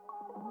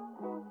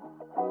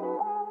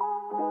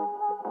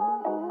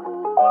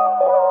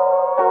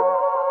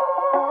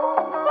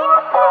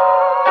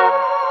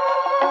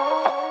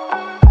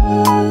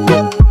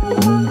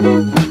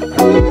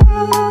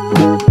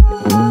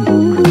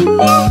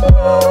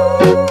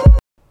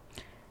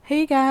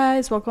Hey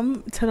guys,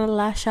 welcome to the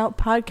Lash Out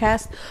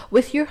podcast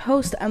with your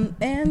host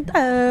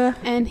Amanda.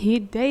 And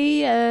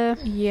Yeah,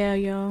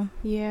 y'all.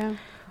 Yeah.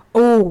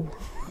 Oh,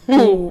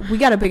 we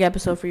got a big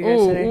episode for you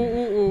guys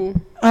today.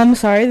 I'm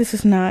sorry, this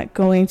is not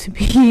going to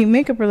be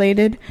makeup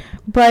related,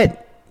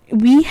 but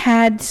we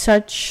had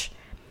such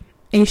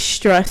a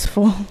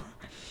stressful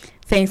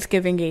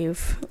Thanksgiving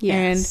Eve.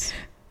 Yes.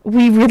 And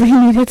we really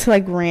needed to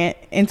rant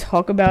and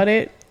talk about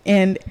it,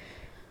 and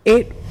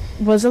it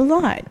was a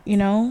lot,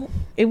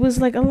 It was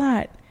a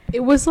lot.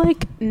 It was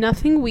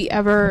nothing we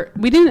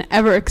didn't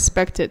ever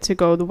expect it to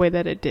go the way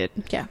that it did.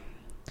 Yeah.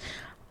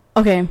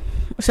 Okay,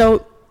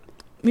 so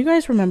you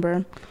guys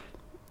remember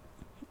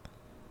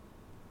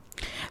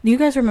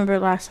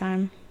last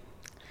time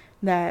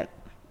that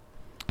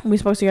we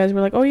spoke to you guys?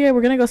 We're like, oh yeah,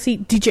 we're gonna go see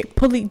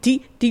Pauly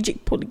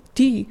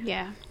D.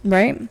 Yeah.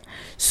 Right?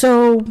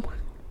 So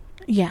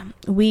yeah,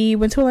 we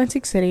went to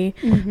Atlantic City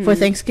for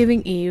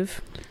Thanksgiving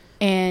Eve,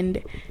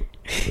 and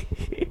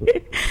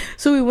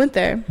so we went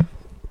there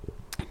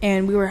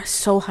and we were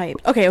so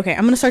hyped. Okay,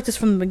 I'm gonna start this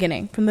from the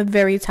beginning, from the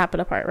very top of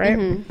the part,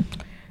 right?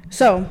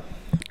 So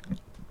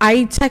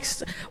I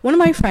text one of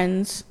my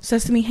friends,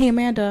 says to me, hey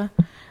Amanda,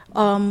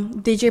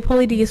 DJ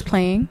Pauly D is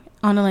playing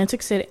at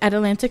Atlantic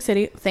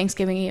City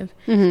Thanksgiving Eve.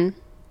 Do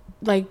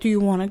you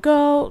want to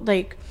go?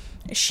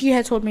 She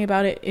had told me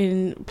about it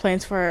in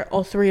plans for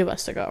all three of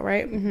us to go,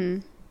 right?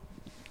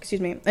 Excuse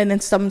me. And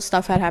then some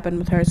stuff had happened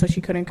with her, so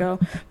she couldn't go.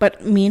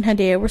 But me and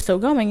Hadea were still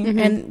going.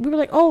 And we were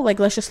like, oh,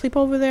 let's just sleep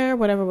over there,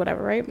 whatever,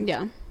 right?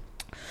 Yeah.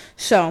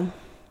 So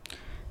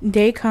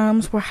day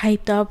comes, we're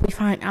hyped up, we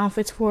find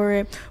outfits for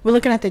it. We're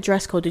looking at the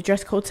dress code. The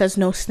dress code says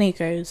no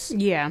sneakers.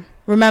 Yeah.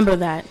 Remember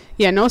that.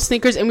 Yeah, no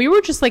sneakers. And we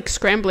were just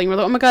scrambling. We're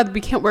like, oh my god,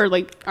 we can't wear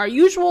our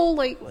usual,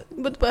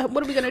 what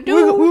are we gonna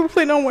do? We were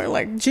planning on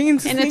wearing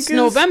jeans and sneakers. It's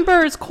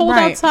November, it's cold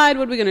outside,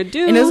 what are we gonna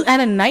do? And it was at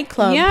a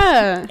nightclub.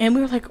 Yeah. And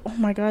we were like, oh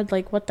my god,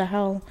 what the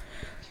hell?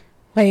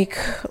 We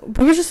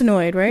were just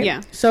annoyed, right?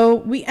 Yeah. So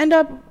we end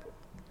up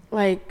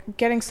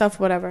getting stuff,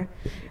 whatever.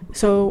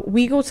 So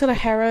we go to the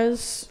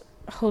Harrah's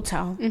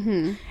hotel,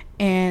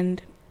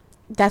 and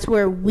that's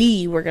where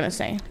we were gonna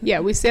stay.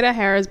 Yeah, we stayed at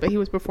Harrah's, but he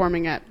was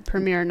performing at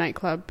Premier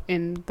nightclub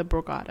in the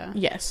Borgata.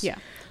 Yes. Yeah.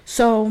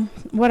 So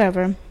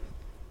whatever.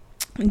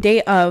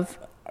 Day of,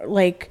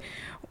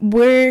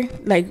 we're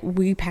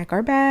we pack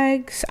our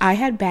bags. I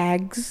had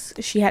bags.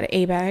 She had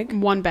a bag.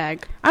 One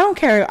bag. I don't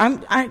care.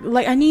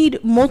 I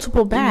need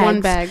multiple bags.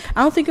 One bag.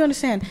 I don't think you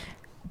understand.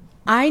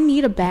 I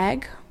need a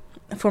bag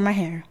for my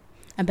hair,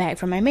 a bag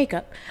for my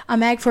makeup, a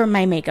bag for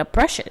my makeup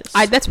brushes.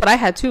 That's what I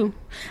had too.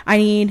 I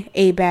need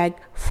a bag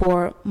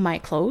for my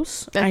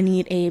clothes. I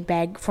need a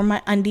bag for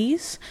my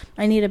undies.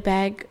 I need a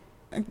bag.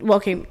 Well,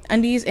 okay,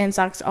 undies and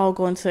socks all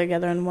going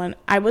together in one.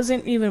 I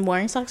wasn't even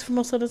wearing socks for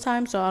most of the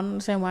time, so I don't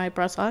understand why I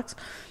brought socks,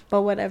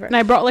 but whatever. And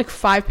I brought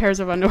 5 pairs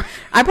of underwear.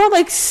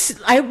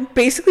 I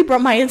basically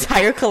brought my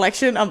entire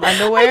collection of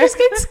underwear. I just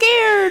get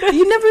scared.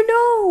 You never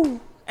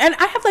know. And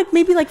I have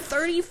maybe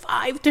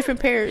 35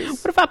 different pairs.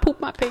 What if I poop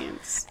my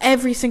pants?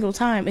 Every single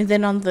time. And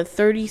then on the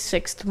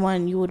 36th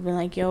one, you would have been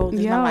like, yo,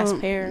 this is my last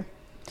pair.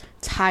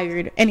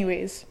 Tired.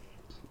 Anyways.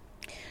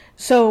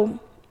 So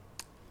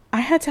I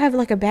had to have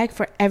a bag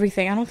for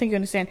everything. I don't think you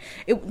understand.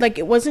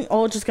 It wasn't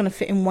all just going to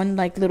fit in one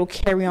little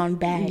carry-on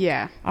bag.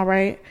 Yeah. All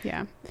right?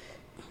 Yeah.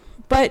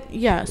 But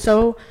yeah,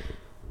 so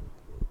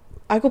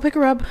I go pick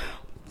her up.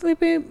 Beep,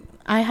 beep.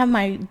 I have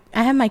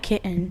my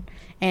kitten.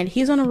 And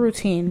he's on a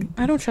routine.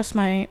 I don't trust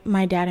my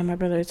dad and my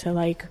brother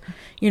to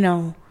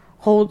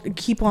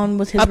keep on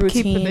with his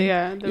routine.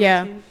 The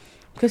routine.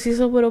 Because he's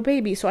a little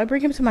baby. So I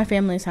bring him to my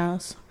family's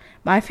house.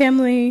 My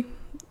family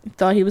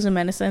thought he was a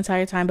menace the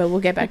entire time, but we'll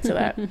get back to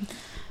that.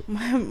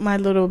 my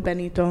little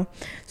Benito.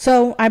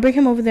 So I bring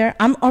him over there.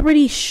 I'm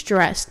already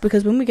stressed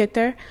because when we get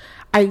there,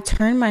 I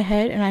turn my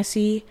head and I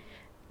see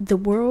the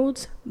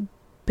world's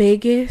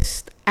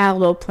biggest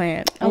aloe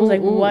plant. I was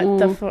what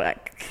the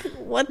fuck?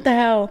 What the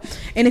hell?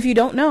 And if you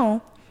don't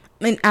know,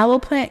 an aloe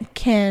plant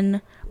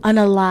can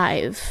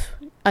unalive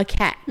a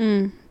cat.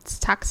 It's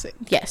toxic.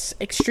 Yes,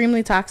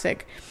 extremely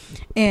toxic.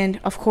 And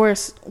of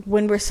course,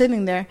 when we're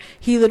sitting there,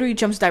 he literally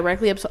jumps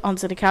directly up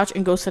onto the couch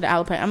and goes to the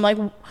aloe plant. I'm like,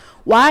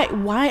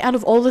 why out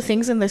of all the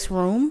things in this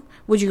room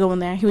would you go in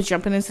there? He was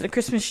jumping into the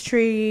Christmas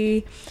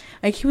tree.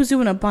 He was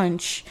doing a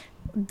bunch.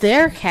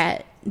 Their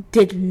cat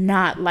did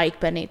not like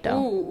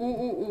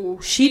Benito.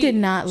 She did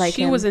not like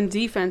him. She was in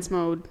defense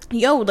mode.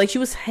 Yo, she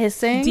was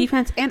hissing.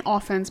 Defense and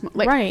offense mode.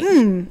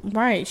 Right.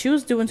 Right. She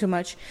was doing too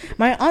much.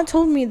 My aunt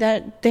told me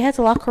that they had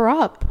to lock her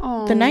up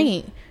the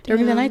night.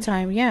 During the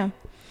nighttime, yeah.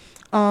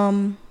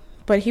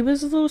 But he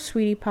was a little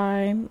sweetie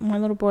pie, my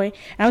little boy.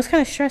 And I was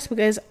kind of stressed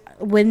because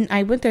when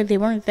I went there, they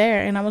weren't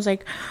there. And I was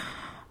like,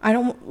 I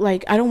don't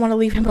want to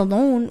leave him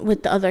alone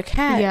with the other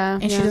cat. Yeah.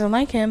 And she doesn't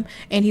like him.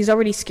 And he's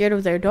already scared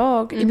of their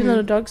dog. Even though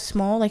the dog's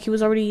small, he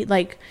was already,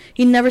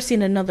 he'd never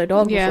seen another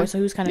dog before, so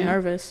he was kind of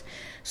nervous.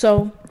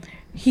 So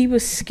he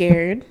was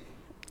scared.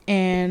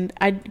 And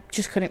I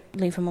just couldn't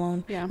leave him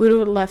alone. Yeah. We would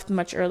have left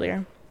much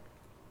earlier.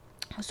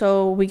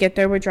 So we get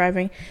there, we're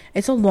driving.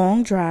 It's a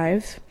long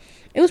drive.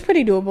 It was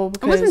pretty doable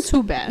because it wasn't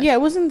too bad. Yeah,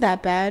 it wasn't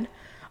that bad.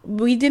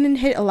 We didn't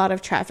hit a lot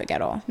of traffic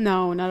at all.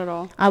 No, not at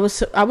all. I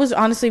was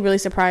honestly really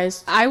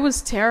surprised. I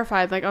was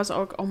terrified. Like, I was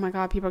like, oh my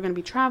God, people are going to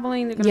be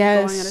traveling. They're going to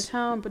be going out of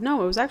town. But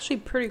no, it was actually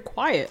pretty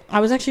quiet.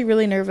 I was actually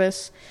really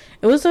nervous.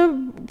 It was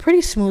a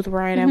pretty smooth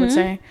ride, I would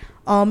say.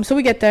 So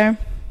we get there.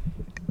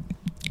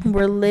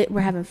 We're lit. We're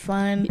having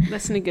fun.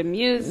 Listening to good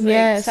music.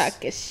 Yes.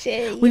 Talking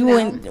shit. We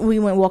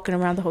went walking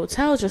around the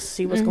hotel just to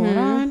see what's going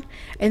on.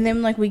 And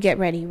then, like, we get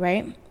ready,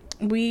 right?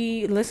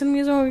 We listen to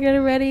music when we're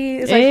getting ready.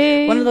 It's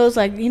like one of those,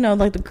 like, you know,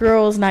 like the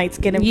girls' nights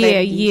getting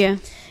ready. Yeah.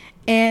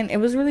 And it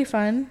was really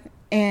fun.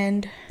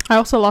 And I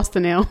also lost a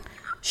nail.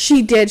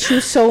 She did. She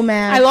was so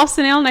mad. I lost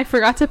a nail and I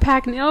forgot to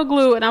pack nail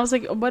glue. And I was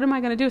like, what am I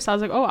going to do? So I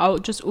was like, oh, I'll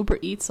just Uber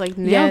Eats, like,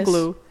 nail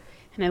glue.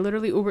 And I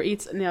literally Uber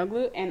Eats nail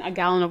glue and a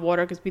gallon of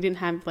water because we didn't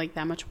have, like,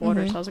 that much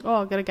water. So I was like, oh,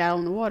 I'll get a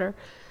gallon of water.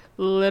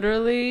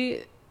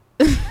 Literally...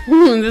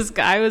 this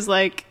guy was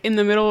like in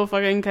the middle of a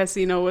fucking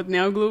casino with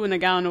nail glue and a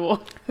gallon of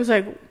water. I was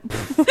like,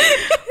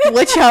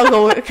 what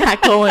y'all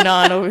got going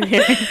on over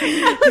here?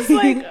 I was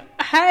like,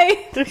 hi,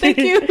 thank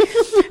you.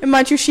 And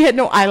mind you, she had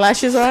no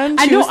eyelashes on.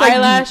 I had no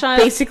eyelash on.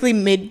 Basically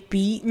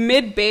mid-beat.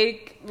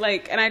 Mid-bake.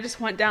 Like, and I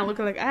just went down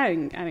looking like, I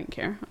didn't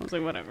care. I was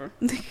like, whatever.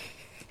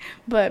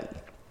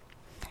 But,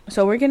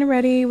 so we're getting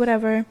ready,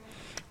 whatever.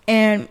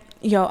 And,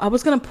 yo, I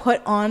was going to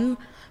put on,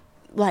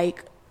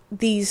 like,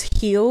 these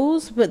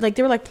heels, but like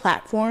they were like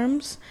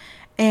platforms,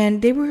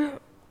 and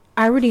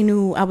I already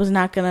knew I was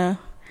not gonna.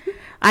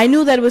 I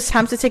knew that it was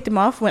time to take them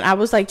off when I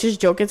was like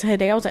just joking to her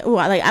day. I was like, oh,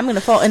 like I'm gonna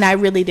fall, and I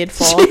really did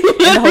fall in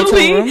the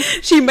hotel room.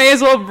 She may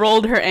as well have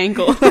rolled her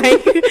ankle. Like,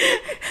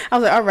 I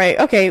was like, all right,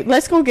 okay,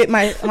 let's go get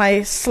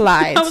my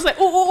slides. I was like,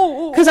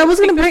 oh, because I was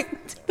gonna bring.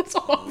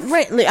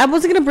 Right, like, I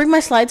wasn't gonna bring my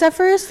slides at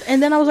first,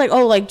 and then I was like,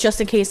 oh, like just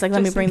in case, like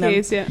let me bring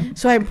them. Yeah.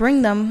 So I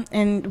bring them,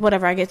 and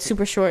whatever, I get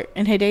super short,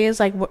 and Hidey is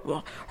like,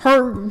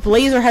 her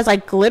blazer has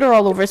like glitter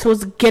all over it, so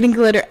it's getting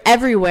glitter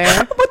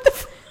everywhere. What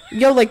the?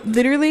 Yo, like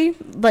literally,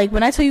 like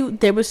when I tell you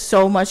there was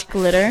so much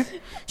glitter,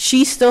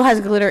 she still has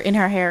glitter in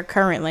her hair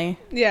currently.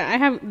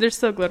 Yeah, there's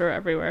still glitter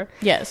everywhere.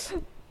 Yes,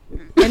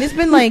 and it's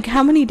been like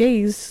how many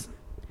days?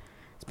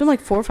 It's been like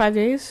 4 or 5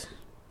 days.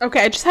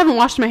 Okay, I just haven't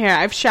washed my hair.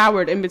 I've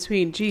showered in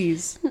between.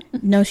 Jeez.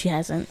 No, she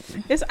hasn't.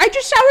 Yes, I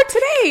just showered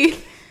today.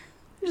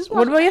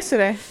 What about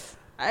yesterday?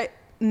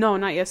 No,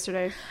 not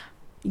yesterday.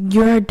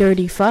 You're a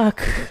dirty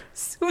fuck.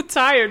 So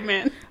tired,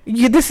 man.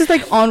 This is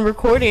like on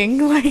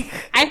recording. Like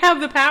I have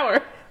the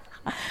power.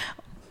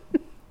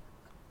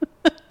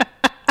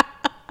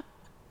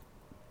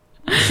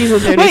 She's a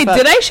dirty fuck. Wait,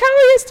 did I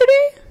shower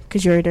yesterday?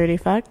 Because you're a dirty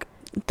fuck.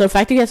 The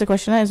fact that you have to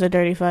question that is a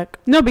dirty fuck.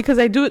 No, because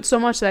I do it so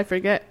much that I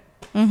forget.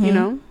 You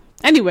know?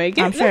 Anyway,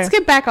 let's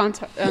get back on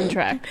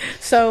track.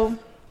 So,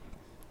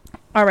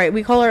 all right,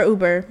 we call our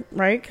Uber,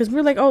 right? Because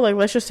we're like, oh, like,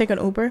 let's just take an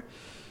Uber.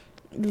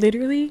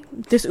 Literally,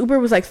 this Uber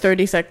was like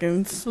 30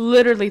 seconds.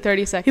 Literally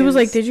 30 seconds. He was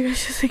like, did you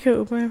guys just take an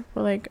Uber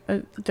for like a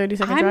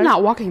 30-second drive? I'm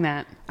not walking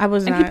that. I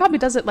was not. And he probably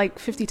does it like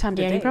 50 times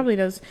a day. Yeah, he probably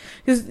does.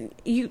 Because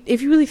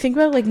if you really think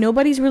about it, like,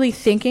 nobody's really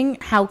thinking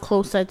how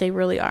close that they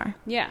really are.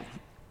 Yeah.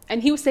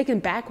 And he was taking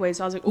back ways,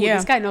 so I was like, oh,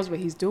 this guy knows what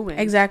he's doing.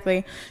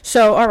 Exactly.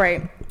 So, all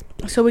right.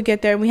 So we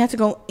get there, we have to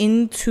go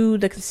into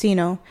the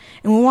casino,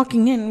 and we're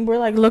walking in, we're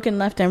like looking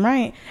left and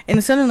right,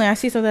 and suddenly I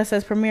see something that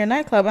says Premier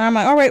Nightclub, and I'm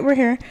like, all right, we're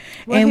here.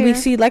 We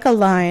see like a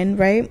line,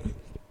 right?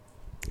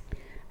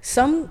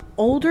 Some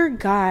older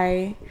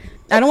guy,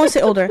 I don't want to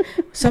say older,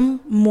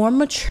 some more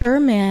mature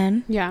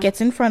man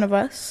gets in front of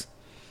us,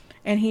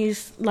 and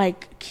he's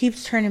like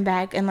keeps turning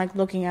back and like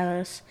looking at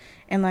us,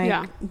 and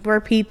like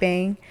we're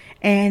peeping,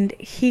 and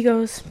he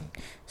goes,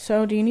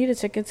 so do you need a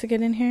ticket to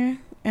get in here?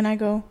 And I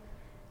go,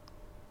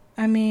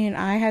 I mean,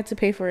 I had to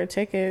pay for a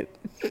ticket,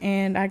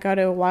 and I got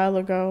it a while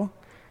ago,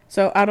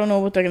 so I don't know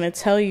what they're gonna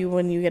tell you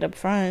when you get up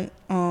front.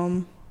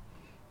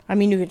 I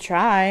mean, you could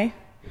try.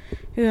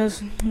 He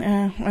goes,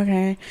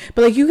 okay,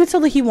 but like you could tell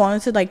that he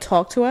wanted to like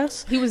talk to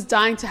us. He was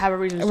dying to have a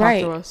reason to talk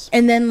to us.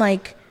 And then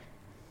like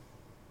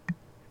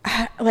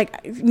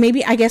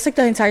maybe I guess like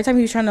the entire time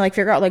he was trying to like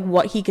figure out like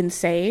what he can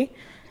say.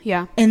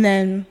 Yeah. And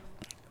then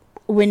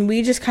when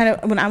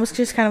I was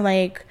just kind of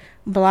like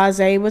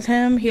blasé with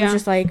him, he was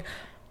just like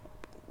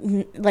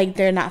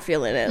they're not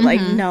feeling it.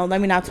 Like, no,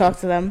 let me not talk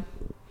to them.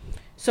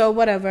 So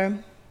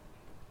whatever.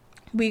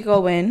 We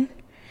go in.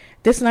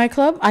 This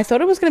nightclub, I thought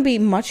it was going to be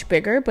much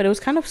bigger, but it was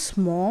kind of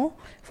small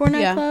for a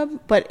nightclub,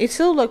 but it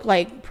still looked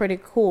like pretty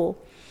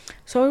cool.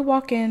 So we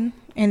walk in,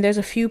 and there's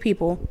a few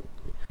people.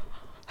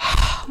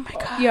 Oh my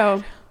God.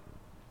 Yo.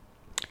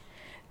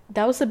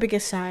 That was the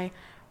biggest sigh.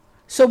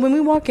 So when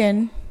we walk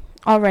in,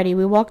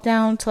 we walk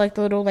down to like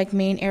the little like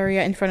main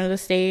area in front of the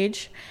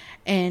stage,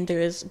 and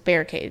there's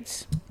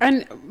barricades.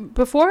 And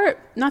before,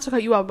 not to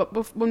cut you off,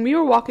 but when we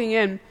were walking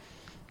in,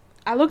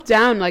 I looked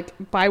down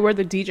like by where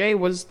the DJ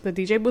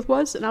booth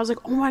was, and I was like,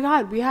 oh my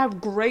God, we have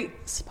great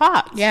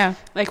spots. Yeah.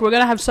 Like, we're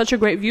going to have such a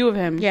great view of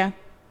him. Yeah.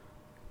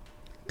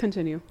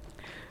 Continue.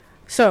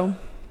 So,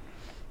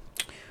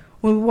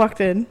 when we walked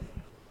in,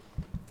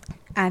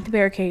 at the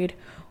barricade.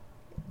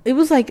 It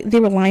was like they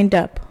were lined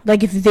up,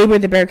 like if they were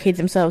the barricades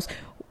themselves.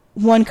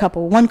 One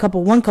couple,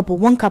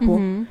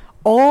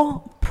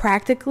 all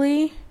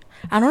practically.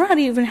 I don't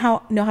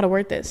know know how to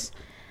word this.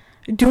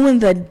 Doing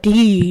the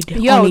deed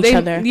on each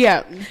other.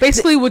 Yeah,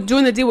 basically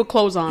doing the deed with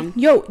clothes on.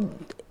 Yo,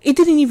 it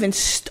didn't even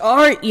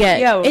start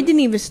yet. It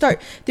didn't even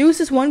start. There was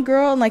this one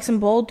girl and like some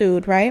bald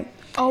dude, right?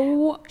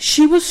 Oh,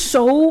 she was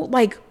so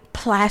like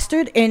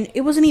plastered, and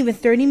it wasn't even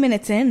 30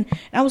 minutes in.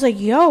 And I was like,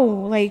 yo,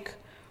 like,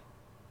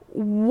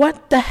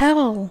 what the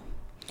hell?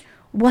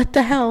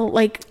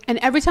 Like, and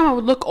every time I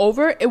would look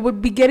over, it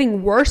would be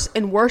getting worse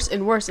and worse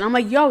and worse. And I'm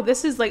like, yo,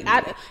 this is like,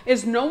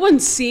 is no one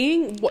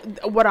seeing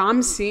what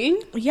I'm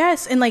seeing?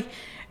 Yes. And like,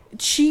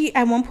 she,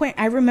 at one point,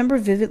 I remember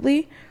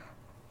vividly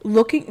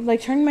looking,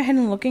 like turning my head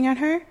and looking at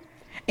her.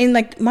 And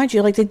like, mind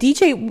you, like the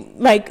DJ,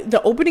 like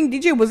the opening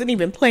DJ wasn't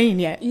even playing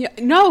yet. Yeah,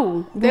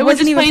 no, they were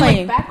just playing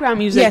like background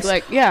music. Yes.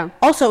 Like, yeah.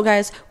 Also,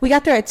 guys, we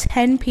got there at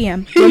 10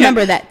 p.m.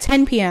 Remember that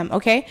 10 p.m.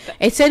 Okay,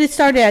 it said it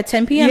started at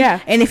 10 p.m. Yeah,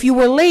 and if you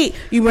were late,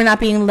 you were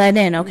not being let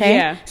in. Okay,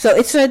 yeah. So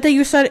it said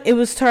that it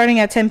was starting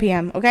at 10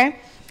 p.m. Okay,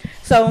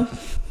 so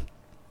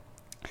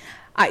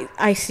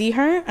I see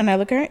her and I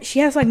look at her. She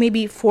has like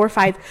maybe 4 or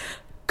 5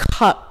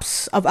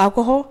 cups of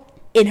alcohol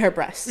in her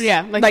breast.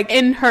 Yeah, like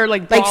in her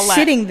like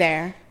sitting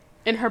there.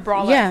 In her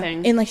bralette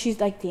thing. And like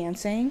she's like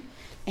dancing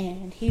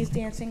and he's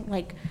dancing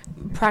like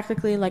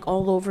practically like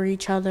all over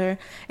each other.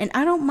 And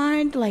I don't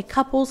mind like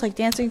couples like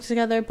dancing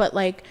together, but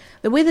like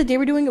the way that they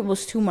were doing it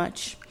was too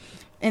much.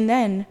 And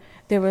then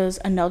there was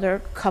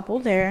another couple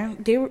there.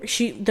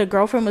 The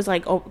girlfriend was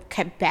like,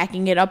 kept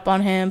backing it up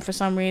on him for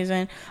some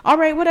reason. All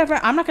right, whatever.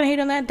 I'm not gonna hate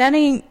on that. That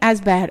ain't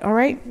as bad. All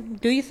right,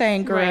 do your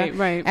thing, girl.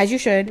 Right. As you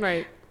should.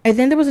 Right. And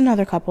then there was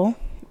another couple.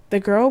 The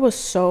girl was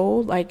so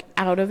like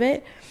out of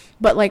it.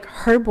 But, like,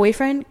 her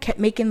boyfriend kept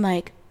making,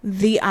 like,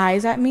 the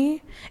eyes at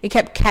me. It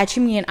kept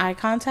catching me in eye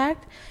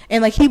contact.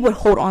 And, like, he would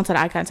hold on to the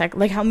eye contact.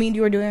 Like, how me and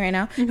you are doing right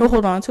now. Mm-hmm. He'll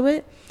hold on to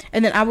it.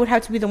 And then I would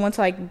have to be the one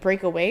to, like,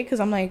 break away. Because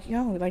I'm like,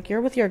 yo, like, you're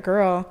with your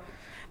girl.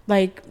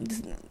 Like,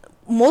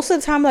 most of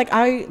the time, like,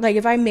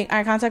 if I make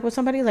eye contact with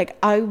somebody, like,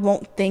 I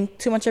won't think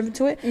too much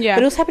into it. Yeah.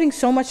 But it was happening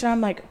so much. And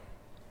I'm like,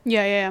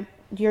 yeah.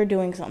 You're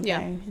doing something.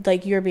 Yeah.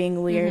 Like, you're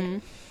being weird. Mm-hmm.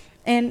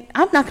 And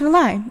I'm not going to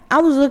lie.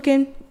 I was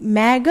looking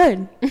mad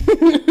good.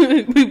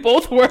 We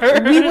both were.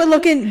 We were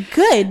looking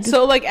good.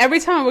 So, like, every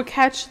time I would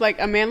catch,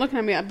 like, a man looking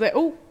at me, I'd be like,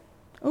 oh,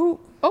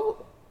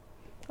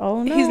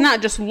 no. He's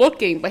not just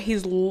looking, but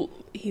he's looking.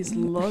 He's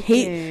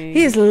looking. Right.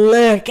 He's doing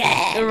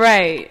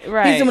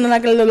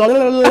like a no,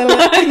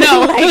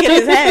 like in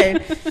his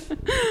head.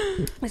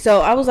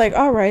 So I was like,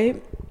 all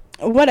right,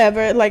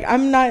 whatever. Like,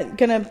 I'm not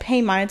going to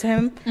pay mind to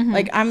him. Mm-hmm.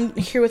 Like, I'm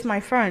here with my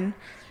friend.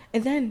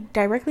 And then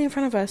directly in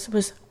front of us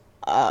was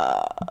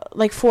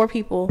like 5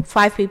 people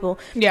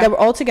that were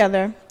all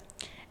together,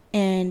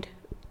 and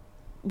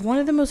one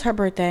of them was her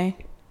birthday.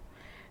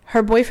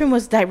 Her boyfriend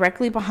was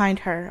directly behind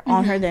her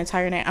on her the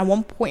entire night. At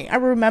one point, I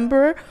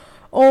remember,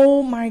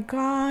 oh my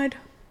god,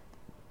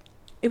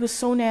 it was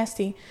so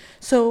nasty.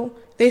 So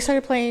they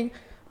started playing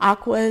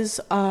Aqua's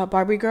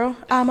Barbie Girl.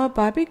 I'm a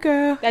Barbie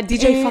girl. That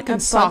DJ fucking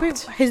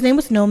sucked. His name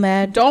was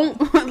Nomad.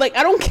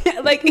 I don't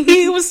care. Like,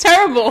 he was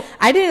terrible.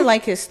 I didn't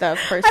like his stuff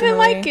personally. I didn't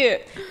like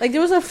it. Like,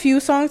 there was a few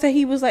songs that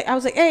he was like, I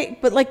was like, hey,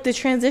 but like the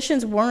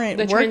transitions weren't working.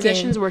 The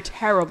transitions were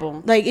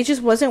terrible. Like, it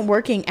just wasn't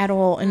working at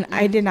all, and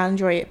I did not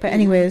enjoy it. But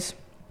anyways,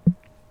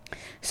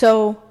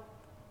 so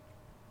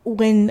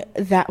when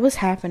that was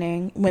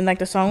happening, when like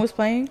the song was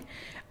playing,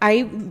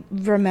 I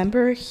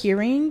remember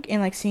hearing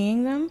and like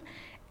seeing them,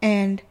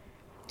 and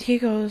he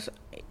goes,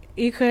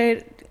 you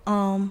could,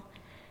 how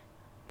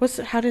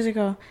does it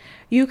go?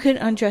 You could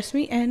undress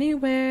me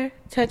anywhere,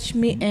 touch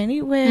me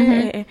anywhere.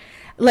 Mm-hmm.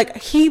 Like,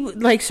 he,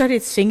 like,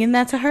 started singing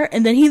that to her,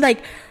 and then he,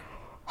 like,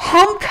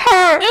 humped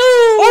her.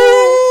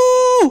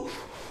 Ooh.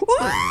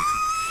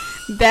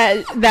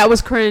 That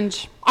was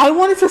cringe. I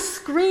wanted to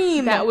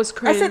scream. That was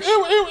cringe. I said,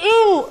 ew, ew,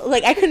 ew.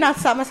 Like, I could not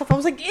stop myself. I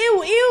was like,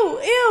 ew, ew,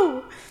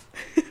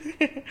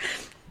 ew.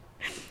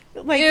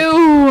 Like,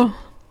 ew.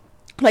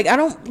 Like, I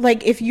don't,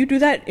 like, if you do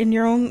that in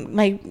your own,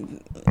 like,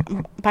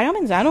 by all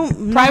means, I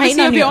don't.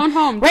 Privacy of your own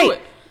home. Right. Do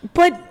it.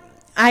 But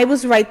I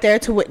was right there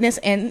to witness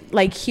and,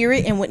 like, hear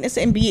it and witness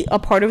it and be a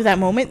part of that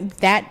moment.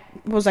 That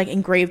was, like,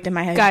 engraved in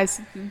my head. Guys,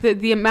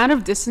 the amount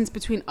of distance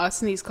between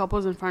us and these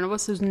couples in front of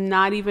us is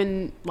not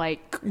even,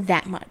 like,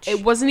 that much.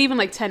 It wasn't even,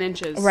 like, 10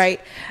 inches.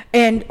 Right.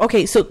 And,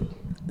 okay, so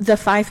the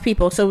 5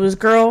 people. So it was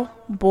girl,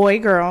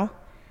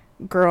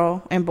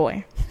 and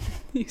boy.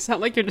 You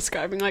sound like you're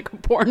describing, like, a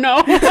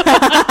porno.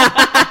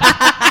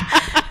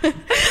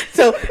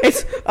 So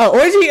it's an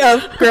orgy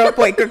of girl,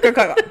 boy, girl,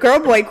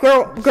 boy.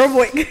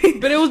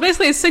 But it was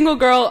basically a single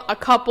girl, a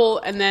couple,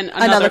 and then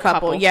another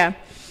couple. Yeah.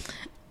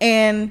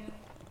 And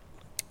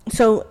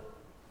so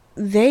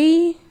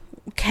they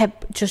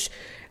kept just,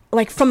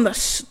 like, from the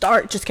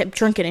start, just kept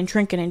drinking, and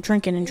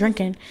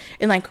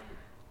like,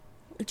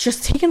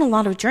 just taking a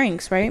lot of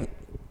drinks, right?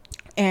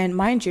 And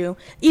mind you,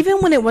 even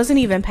when it wasn't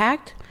even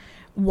packed,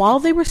 while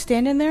they were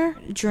standing there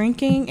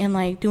drinking and,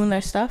 like, doing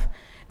their stuff,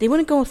 they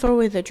wouldn't go and throw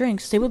away their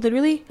drinks. They would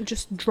literally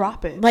just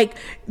drop it. Like,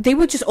 they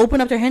would just open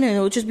up their hand and it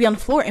would just be on the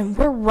floor, and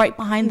we're right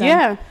behind them.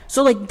 Yeah.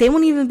 So, like, they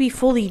wouldn't even be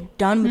fully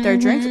done with their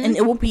drinks, and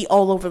it would be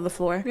all over the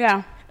floor.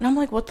 Yeah. And I'm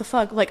like, what the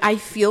fuck? Like, I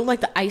feel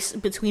like the ice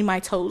between my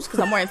toes because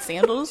I'm wearing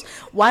sandals.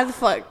 Why the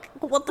fuck?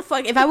 What the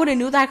fuck? If I would have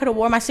knew that I could have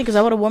worn my sneakers,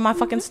 I would have worn my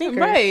fucking sneakers.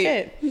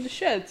 Right. The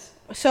shits.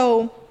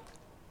 So,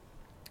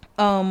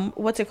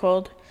 what's it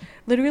called?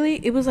 Literally,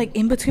 it was like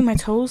in between my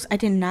toes. I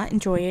did not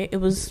enjoy it. It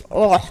was,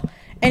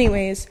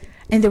 anyways,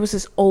 and there was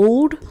this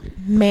old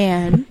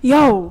man.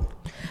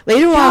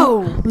 Later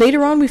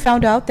on, we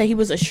found out that he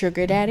was a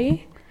sugar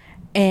daddy,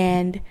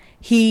 and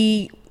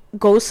he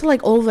goes to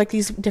like all of like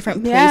these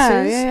different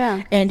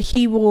places, and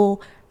he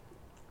will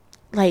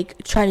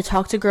like try to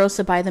talk to girls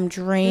to buy them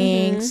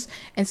drinks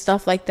and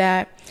stuff like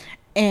that,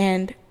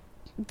 and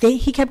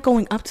he kept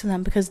going up to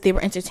them because they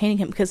were entertaining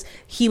him because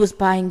he was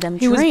buying them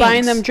drinks. He was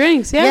buying them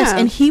drinks, yeah. Yes,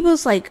 and he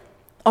was like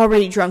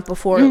already drunk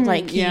before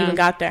like he even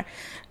got there.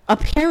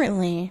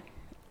 Apparently,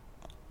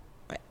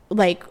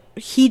 like,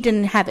 he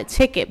didn't have a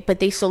ticket, but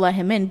they still let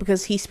him in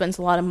because he spends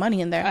a lot of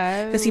money in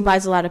there because he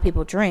buys a lot of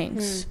people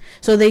drinks.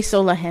 So they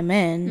still let him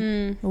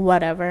in,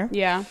 whatever.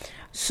 Yeah.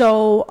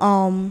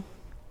 So,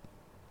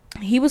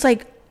 he was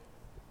like,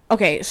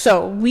 okay,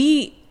 so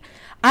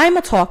I'm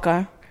a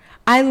talker.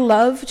 I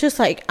love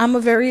I'm a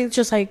very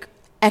just like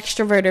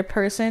extroverted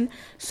person.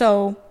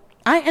 So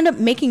I end up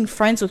making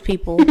friends with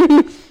people.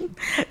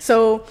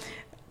 So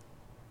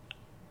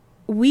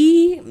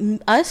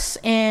us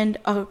and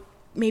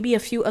maybe a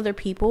few other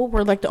people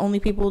were like the only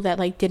people that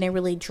like didn't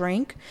really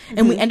drink,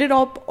 and we ended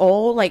up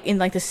all like in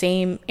like the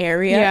same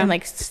area and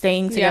like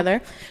staying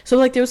together. So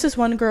like there was this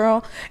one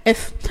girl,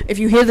 if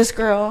you hear this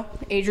girl,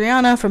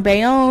 Adriana from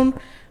Bayonne,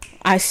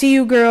 I see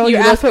you, girl.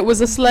 Your outfit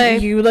was a slay.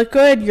 You look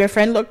good. Your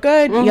friend looked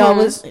good. Y'all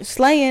was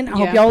slaying. I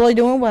hope y'all are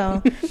doing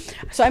well.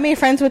 So I made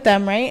friends with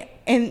them, right?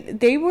 And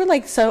they were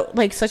like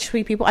such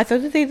sweet people. I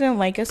thought that they didn't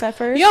like us at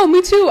first. Yo,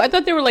 me too. I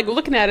thought they were like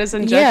looking at us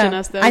and judging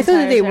us. I thought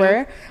that they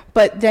were,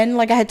 but then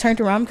like I had turned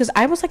around because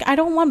I was like, I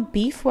don't want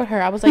beef with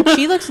her. I was like,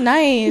 she looks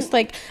nice.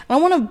 Like, I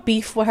don't want to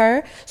beef with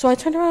her. So I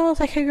turned around and I was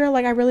like, hey girl,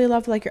 like I really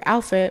love like your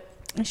outfit.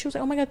 And she was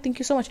like, oh my god, thank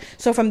you so much.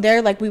 So from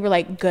there, like we were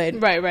like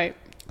good. Right.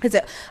 Because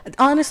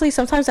honestly,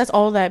 sometimes that's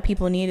all that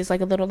people need is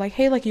like a little like,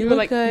 hey, like you look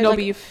like, good. No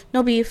beef.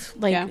 No beef.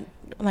 Like,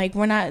 like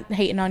we're not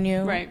hating on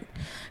you. Right.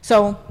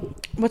 So,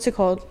 what's it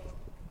called?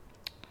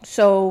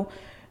 So,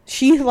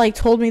 she like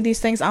told me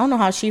these things. I don't know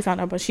how she found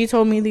out, but she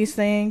told me these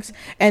things.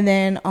 And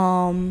then,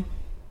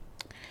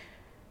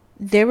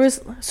 there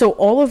was, so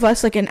all of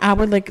us like in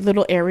our like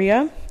little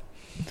area,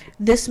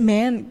 this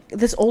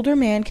older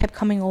man kept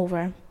coming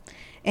over.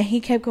 And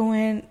he kept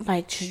going,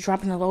 like, just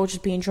dropping the load,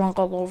 just being drunk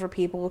all over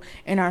people,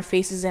 in our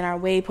faces, in our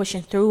way,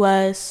 pushing through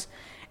us.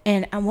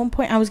 And at one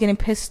point, I was getting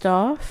pissed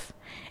off.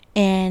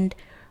 And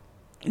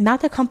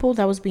not the couple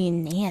that was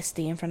being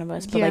nasty in front of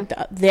us, but, like,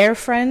 their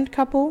friend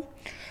couple,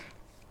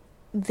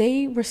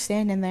 they were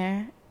standing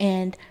there.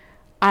 And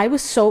I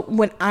was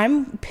when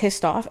I'm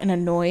pissed off and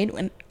annoyed,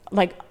 when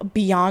like,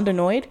 beyond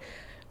annoyed,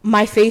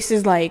 my face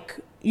is, like...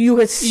 You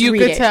could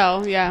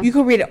tell, yeah. You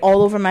could read it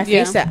all over my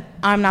face that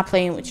I'm not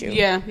playing with you.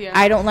 Yeah.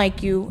 I don't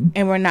like you,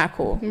 and we're not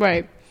cool.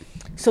 Right.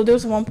 So there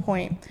was one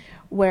point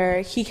where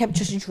he kept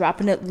just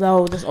dropping it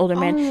low, this older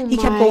man. He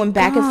kept going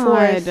back and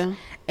forth.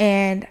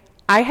 And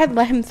I had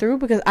let him through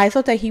because I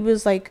thought that he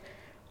was, like,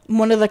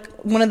 one of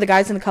the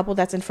guys in the couple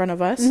that's in front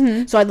of us.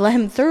 So I'd let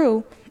him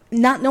through,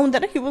 not knowing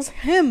that he was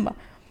him.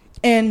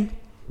 And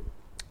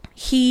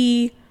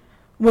he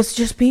was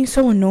just being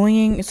so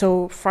annoying and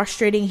so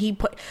frustrating. He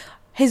put...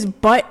 his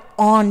butt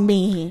on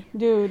me,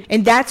 dude,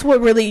 and that's what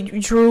really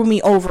drew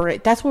me over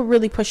it. That's what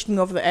really pushed me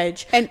over the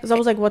edge. And because I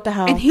was like, "What the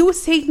hell?" And he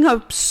was taking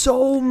up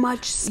so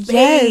much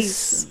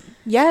space.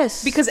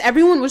 Yes, because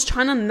everyone was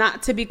trying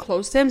not to be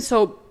close to him.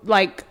 So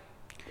like,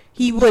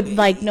 he would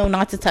like no,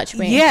 not to touch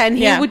me. Yeah, and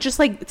he would just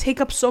like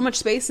take up so much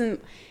space, and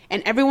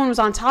everyone was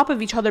on top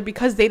of each other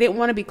because they didn't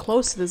want to be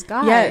close to this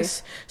guy.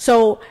 Yes,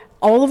 so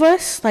all of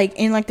us like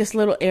in like this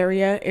little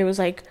area, it was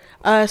like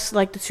us,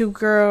 like the two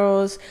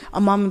girls,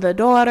 a mom and the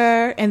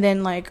daughter, and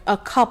then like a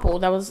couple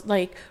that was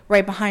like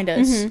right behind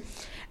us,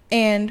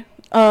 and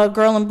a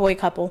girl and boy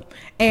couple,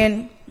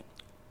 and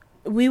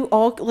we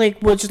all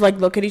like would just like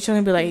look at each other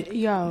and be like,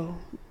 "Yo,"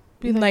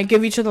 like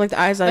give each other like the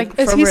eyes, like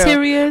is he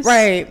serious?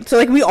 Right. So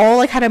like we all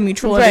like had a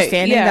mutual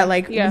understanding that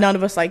like none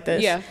of us like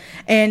this. Yeah.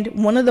 And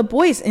one of the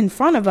boys in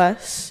front of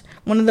us,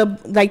 one of the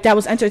like that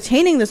was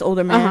entertaining this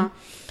older man,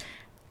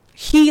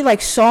 he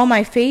like saw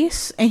my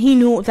face and he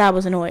knew that I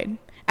was annoyed.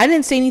 I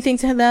didn't say anything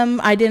to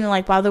them. I didn't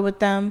like bother with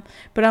them,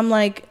 but I'm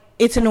like,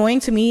 it's annoying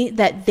to me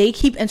that they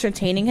keep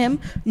entertaining him,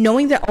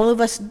 knowing that all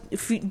of us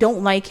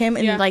don't like him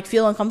and like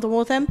feel uncomfortable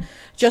with him,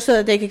 just so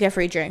that they could get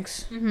free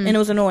drinks. And it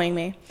was annoying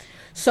me.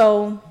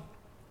 So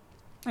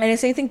I didn't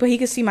say anything, but he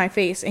could see my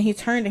face, and he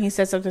turned and he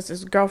said something to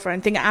his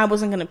girlfriend, thinking I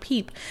wasn't gonna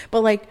peep. But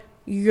like,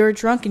 you're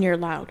drunk and you're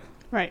loud.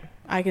 Right.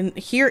 I can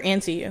hear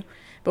and see you,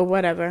 but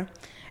whatever.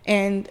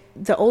 And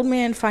the old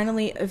man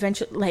finally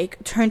eventually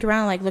like turned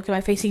around, like looked at my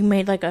face. He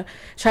made like a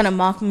trying to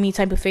mock me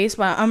type of face,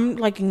 but I'm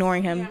like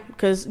ignoring him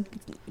because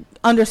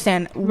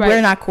understand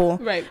we're not cool.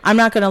 Right. I'm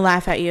not gonna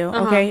laugh at you.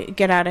 Okay,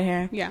 get out of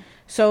here. Yeah.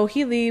 So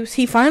he leaves.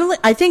 He finally,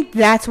 I think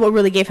that's what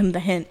really gave him the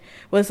hint.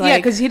 Was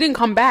like, because he didn't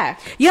come back.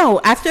 Yo,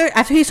 after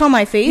he saw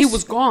my face, he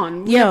was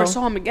gone. We never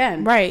saw him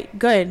again. Right.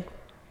 Good.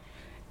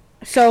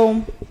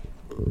 So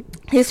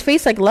his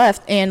face like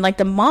left, and like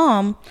the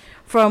mom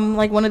from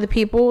like one of the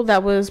people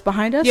that was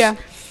behind us,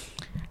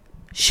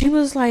 she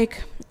was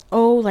like,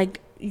 oh, like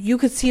you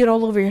could see it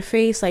all over your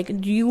face, like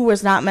you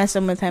was not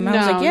messing with him. I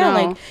was like,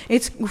 like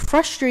it's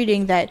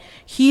frustrating that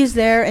he's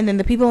there and then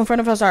the people in front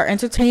of us are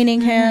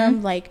entertaining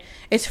him. Like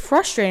it's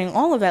frustrating,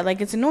 all of that.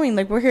 Like it's annoying,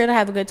 like we're here to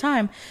have a good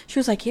time. She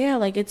was like, yeah,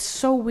 like it's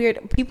so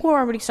weird, people are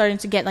already starting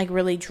to get like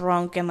really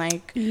drunk and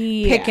like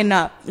picking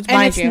up,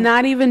 and it's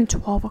not even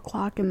 12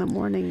 o'clock in the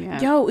morning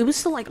yet. Yo, it was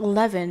still like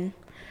 11.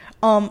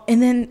 And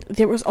then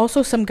there was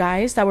also some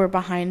guys that were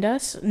behind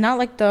us, not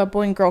like the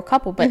boy and girl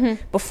couple,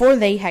 but before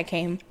they had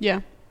came.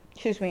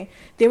 Excuse me.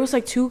 There was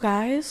like two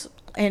guys,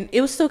 and it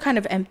was still kind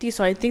of empty,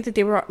 so I think that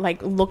they were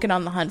like looking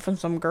on the hunt from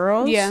some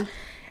girls.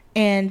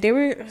 And they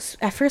were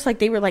at first like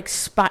they were like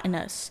spotting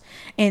us,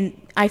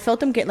 and I felt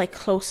them get like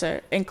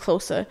closer and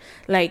closer,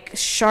 like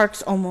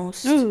sharks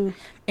almost.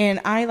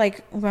 And I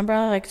like remember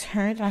I like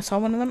turned and I saw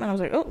one of them and I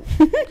was like, oh,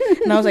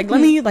 and I was like,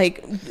 let me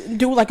like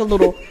do like a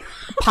little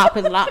pop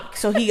and lock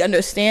so he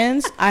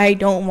understands I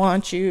don't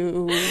want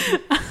you.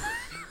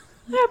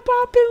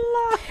 Pop and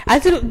lock. I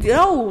did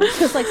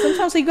because like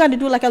sometimes you got to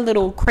do like a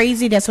little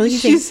crazy dance so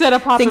she said a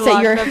pop and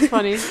lock. That's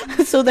funny.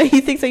 So that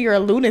he thinks that you're a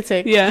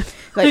lunatic.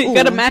 Like you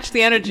gotta match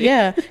the energy.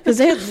 Because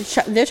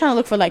they're trying to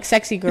look for like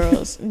sexy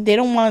girls. They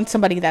don't want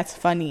somebody that's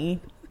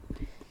funny.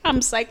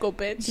 I'm psycho,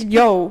 bitch.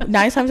 Yo,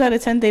 9 times out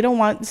of 10 they don't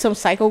want some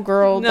psycho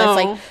girl that's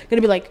like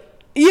gonna be like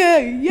yeah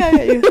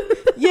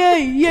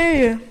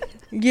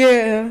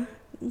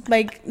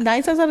like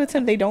 9 times out of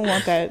 10 they don't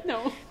want that.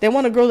 They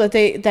want a girl that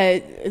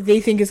they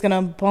think is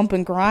gonna bump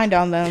and grind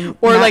on them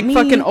or like me.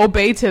 Fucking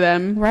obey to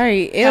them.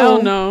 Right.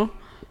 Hell no.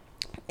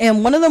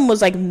 And one of them was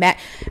like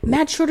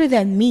mad shorter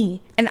than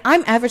me, and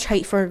I'm average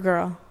height for a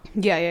girl.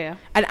 Yeah.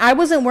 And I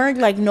wasn't wearing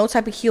like no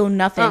type of heel,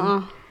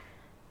 nothing.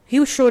 He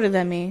was shorter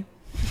than me.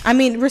 I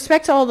mean,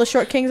 respect to all the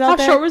short kings out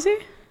there. How short was he?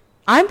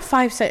 I'm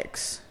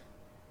 5'6".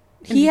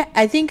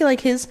 I think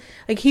like his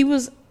like he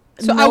was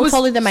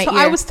taller than my ear.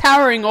 I was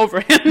towering over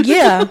him.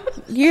 Yeah.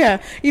 You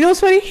know what's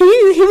funny?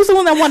 He was the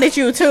one that wanted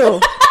you too.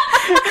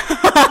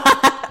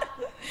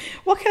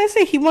 What can I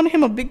say? He wanted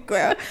him a big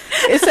girl.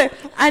 It said,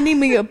 I need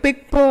me a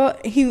big boy.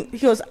 He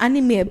goes, I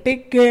need me a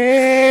big girl.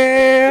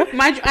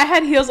 I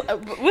had heels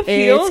with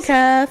heels. It's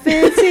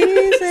cuffing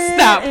season.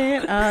 Stop.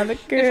 And all the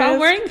girls. If I'm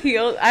wearing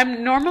heels,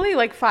 I'm normally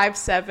like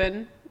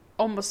 5'7",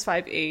 almost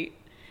 5'8".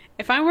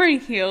 If I'm wearing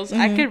heels,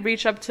 I could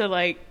reach up to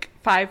like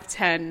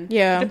 5'10".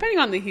 Yeah. Depending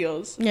on the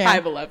heels.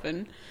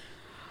 5'11".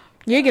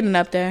 You're getting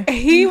up there.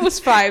 He was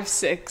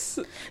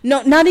 5'6".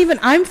 No, not even.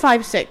 I'm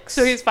 5'6".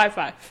 So he's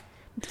 5'5".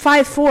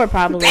 5'4"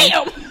 probably.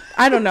 Damn.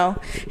 I don't know.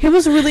 He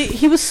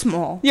was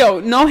small.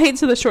 Yo, no hate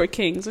to the short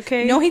kings,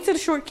 okay? No hate to the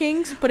short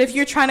kings, but if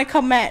you're trying to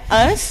come at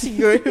us,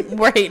 we're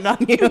hating on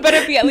you. You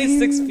better be at least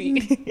 6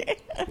 feet.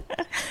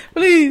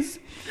 Please.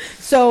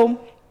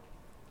 So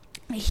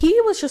he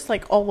was just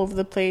like all over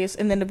the place,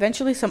 and then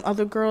eventually some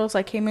other girls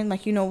like came in,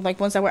 like, you know, like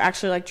ones that were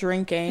actually like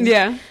drinking.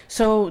 Yeah.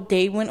 So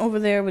they went over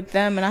there with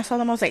them, and I saw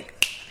them. I was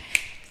like,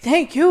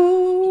 thank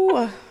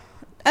you.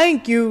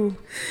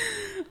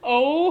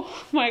 Oh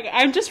my god,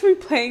 I'm just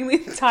replaying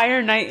the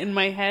entire night in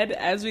my head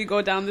as we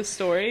go down this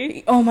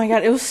story. Oh my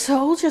god, it was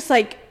so just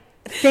like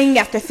thing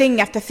after thing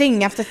after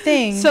thing after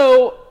thing.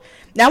 So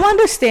now I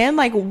understand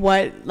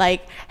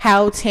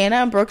how Tana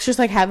and Brooks just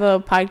like have a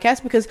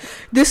podcast, because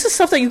this is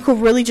stuff that you could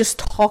really just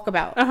talk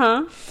about.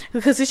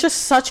 Because it's just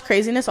such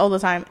craziness all the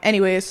time.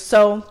 Anyways,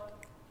 so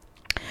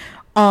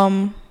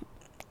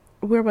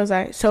where was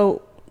I?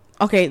 So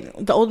okay,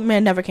 the old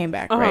man never came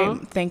back, right?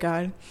 Thank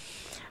God.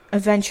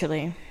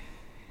 Eventually.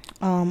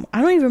 I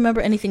don't even remember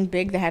anything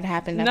big that had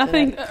happened.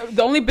 Nothing.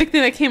 The only big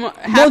thing that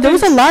happened. No, there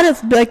was a lot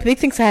of like big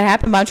things that had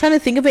happened, but I'm trying to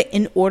think of it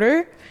in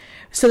order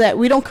so that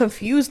we don't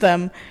confuse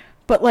them.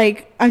 But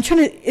like, I'm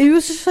trying to. It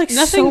was just like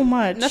so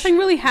much. Nothing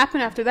really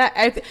happened after that.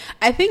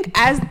 I think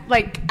as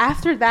like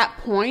after that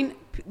point,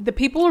 the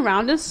people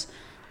around us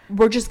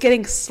were just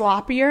getting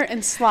sloppier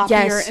and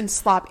sloppier and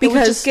sloppier. Because it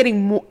was just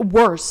getting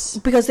worse.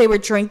 Because they were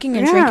drinking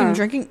and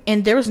drinking,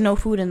 and there was no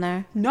food in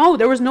there. No,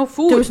 there was no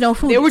food.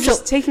 They were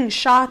just taking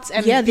shots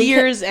and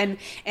beers and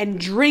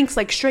drinks,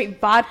 like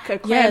straight vodka,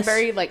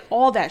 cranberry, like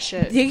all that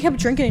shit. They kept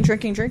drinking and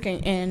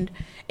drinking, and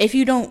if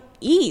you don't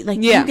eat, like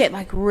you get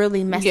like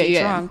really messy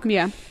drunk.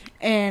 Yeah.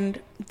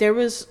 And there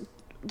was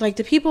like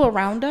the people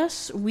around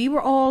us, we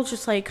were all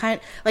just like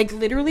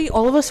literally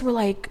all of us were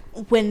like,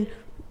 when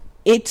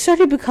it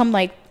started to become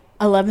like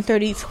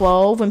 11:30,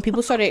 12, when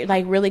people started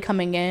like really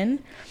coming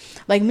in,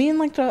 like me and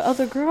like the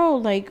other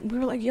girl, like we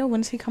were like, yo,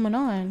 when's he coming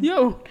on?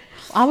 Yo,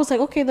 I was like,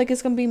 okay, like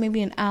it's gonna be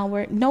maybe an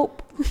hour.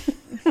 Nope.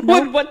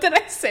 What did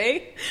I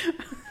say?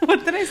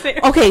 What did I say?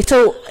 Okay,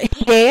 so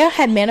Hidea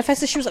had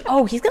manifested. She was like,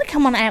 "Oh, he's gonna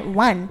come on at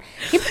 1."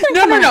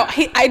 No.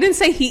 I didn't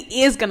say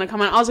he is gonna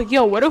come on. I was like,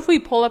 "Yo, what if we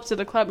pull up to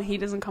the club and he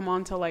doesn't come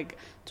on till like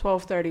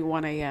 12:30,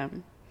 1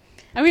 a.m.?"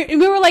 I mean,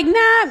 we were like,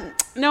 "Nah,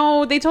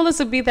 no." They told us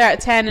to be there at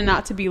 10 and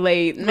not to be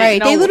late. Right?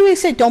 No. They literally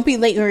said, "Don't be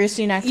late, or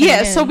you're not."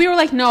 Yeah. So we were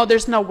like, "No,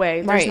 there's no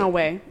way. There's no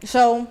way."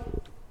 So,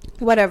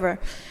 whatever.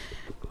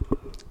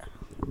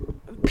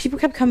 People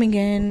kept coming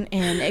in,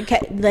 and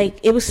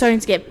it was starting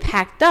to get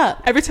packed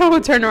up. Every time we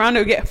would turn around, it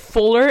would get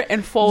fuller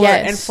and fuller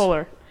and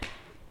fuller.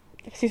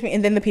 Excuse me.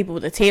 And then the people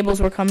with the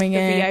tables were coming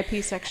in. The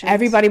VIP section.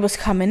 Everybody was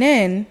coming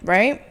in,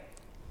 right?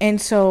 And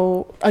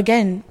so,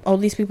 again, all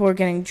these people were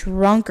getting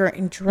drunker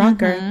and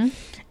drunker. Mm-hmm.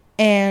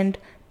 And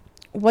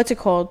what's it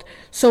called?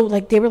 So,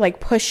 like, they were, like,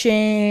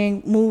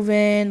 pushing,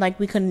 moving. Like,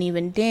 we couldn't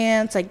even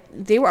dance. Like,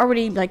 they were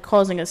already, like,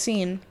 causing a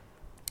scene.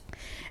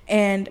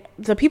 And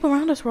the people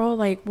around us were all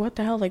like, what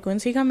the hell? Like,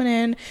 when's he coming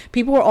in?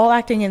 People were all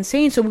acting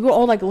insane. So we were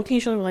all like looking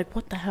at each other like,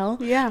 what the hell?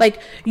 Yeah.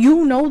 Like,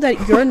 you know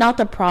that you're not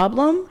the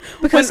problem.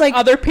 Because when like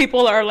other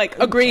people are like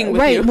agreeing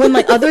with you. Right. When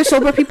like other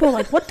sober people are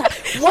like,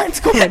 what's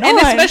going on? And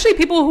especially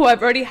people who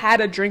have already had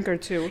a drink or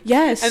two.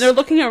 Yes. And they're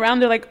looking around,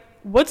 they're like,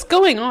 what's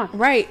going on?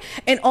 Right.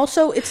 And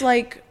also it's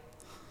like,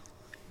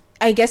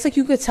 I guess like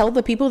you could tell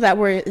the people that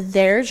were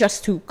there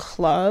just to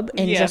club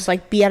and just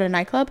like be at a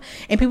nightclub,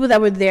 and people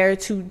that were there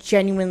to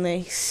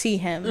genuinely see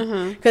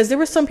him. Because there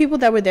were some people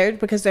that were there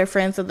because they're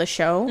friends of the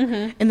show,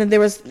 and then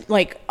there was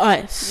like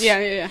us.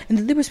 Yeah. And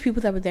then there was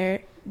people that were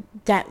there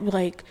that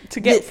like to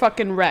get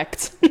fucking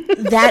wrecked.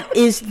 That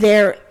is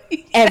there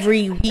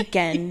every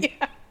weekend.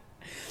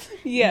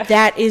 Yeah.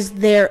 That is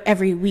there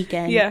every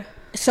weekend. Yeah.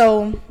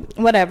 So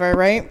whatever,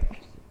 right?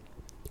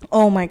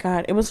 Oh my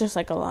god, it was just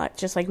like a lot,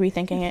 just like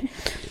rethinking it.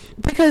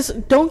 Because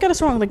don't get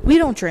us wrong, like we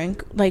don't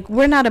drink, like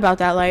we're not about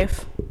that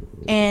life,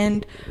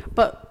 and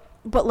but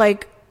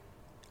like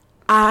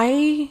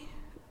I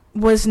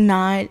was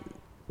not,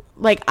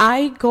 like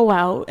I go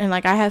out and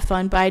like I have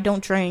fun, but I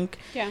don't drink.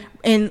 Yeah.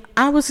 And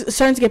I was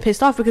starting to get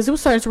pissed off because it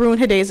was starting to ruin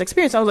Hidea's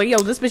experience. I was like, yo,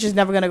 this bitch is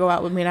never gonna go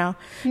out with me now.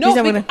 No,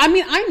 I mean,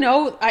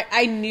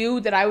 I knew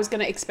that I was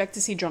gonna expect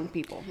to see drunk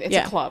people. It's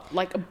a club,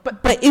 like,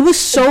 but it was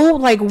so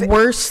like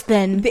worse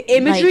than the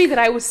imagery that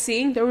I was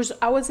seeing. I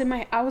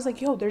was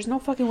like, yo, there's no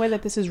fucking way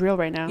that this is real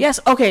right now. Yes.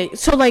 Okay.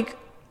 So like,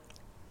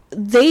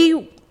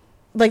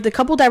 like the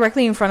couple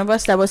directly in front of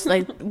us that was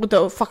like with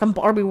the fucking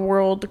Barbie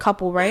world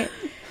couple, right?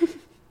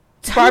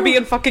 Barbie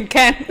and fucking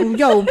Ken.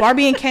 Yo,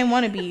 Barbie and Ken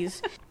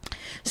wannabes.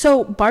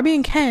 So Barbie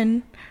and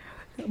Ken,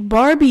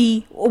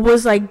 Barbie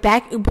was like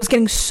was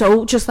getting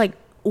so just like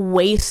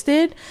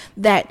wasted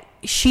that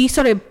she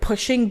started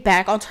pushing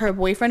back onto her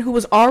boyfriend, who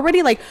was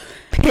already like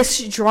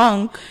pissed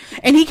drunk,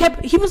 and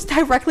he was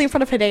directly in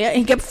front of Hidea and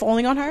he kept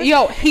falling on her.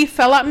 Yo, he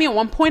fell at me at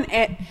one point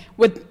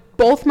with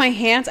both my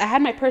hands. I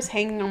had my purse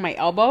hanging on my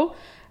elbow,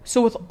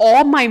 so with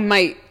all my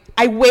might,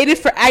 I waited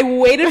for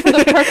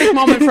the perfect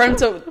moment for him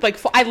to like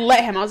fall. I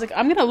let him. I was like,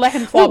 I'm gonna let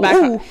him fall back.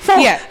 Fall.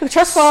 Yeah,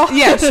 trust fall.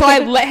 Yeah, so I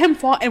let him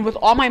fall, and with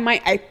all my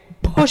might, I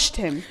pushed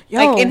him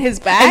like in his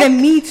back. And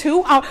then me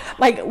too.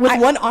 Like with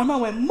one arm, I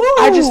went move.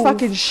 I just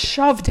fucking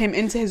shoved him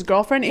into his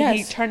girlfriend, and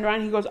he turned around.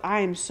 And he goes,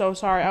 "I am so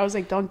sorry." I was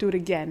like, "Don't do it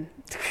again."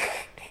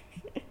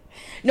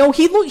 No,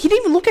 he didn't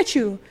even look at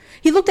you.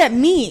 He looked at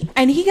me,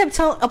 and he kept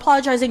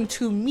apologizing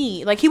to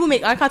me. Like, he would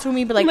make eye contact with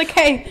me, but like,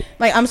 hey,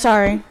 like, I'm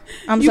sorry.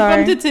 You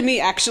bumped into me,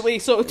 actually,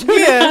 so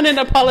turn around and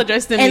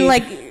apologize to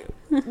me.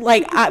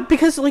 And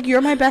because like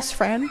you're my best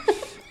friend,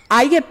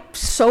 I get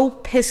so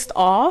pissed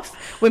off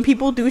when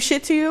people do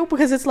shit to you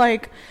because it's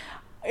like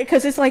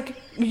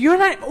you're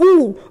not.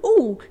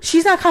 Ooh,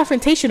 she's not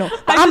confrontational.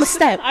 But I'm a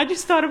step. I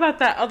just thought about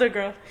that other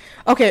girl.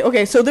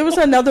 Okay. So there was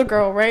another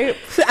girl, right?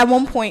 At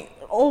one point,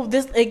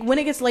 this like when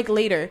it gets like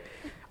later.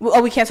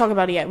 Oh, we can't talk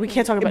about it yet. We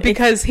can't talk about it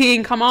because he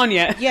ain't come on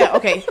yet. Yeah,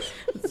 okay.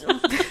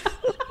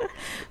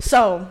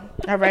 So,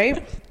 all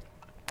right.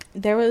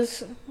 There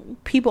was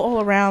people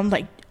all around,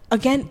 like,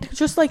 again,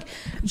 just like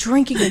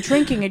drinking. They just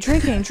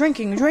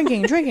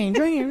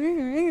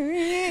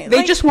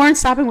weren't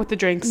stopping with the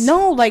drinks.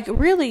 No, like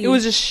really. It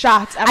was just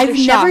shots after shots.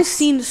 I've never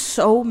seen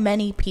so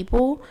many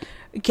people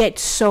get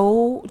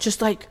so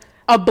just like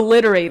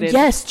obliterated.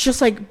 Yes,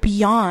 just like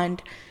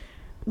beyond.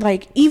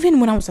 Like, even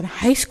when I was in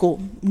high school,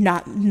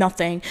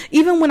 nothing.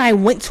 Even when I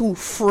went to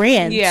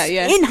France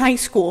in high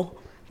school,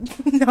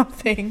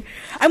 nothing.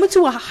 I went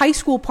to a high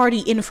school party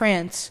in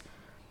France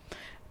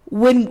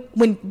when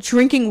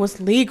drinking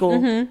was legal,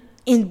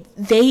 and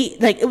they,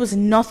 like, it was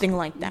nothing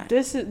like that.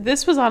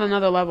 This was on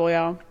another level,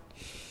 y'all.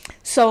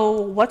 So,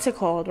 what's it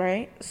called,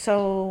 right?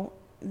 So,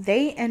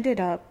 they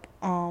ended up,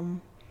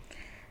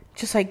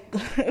 just, like,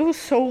 it was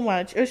so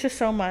much. It was just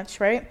so much,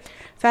 right?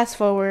 Fast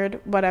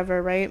forward,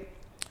 whatever, right?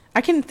 I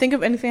can't think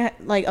of anything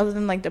like other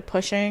than like the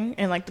pushing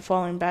and like the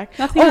falling back.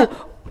 Nothing.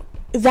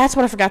 That's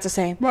what I forgot to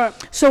say. Right.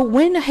 So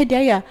when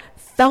Hidea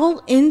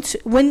fell into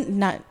when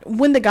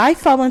the guy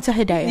fell into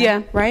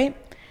Hidea, right?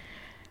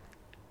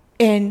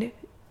 And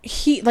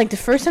he like the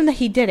first time that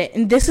he did it,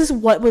 and this is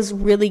what was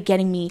really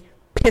getting me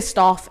pissed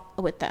off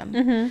with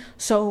them.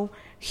 So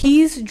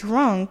he's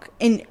drunk,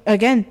 and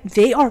again,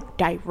 they are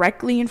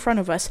directly in front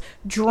of us,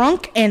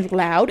 drunk and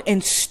loud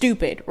and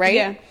stupid, right?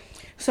 Yeah.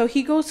 So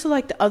he goes to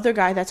like the other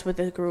guy that's with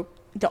the group,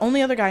 the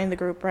only other guy in the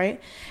group, right?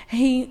 And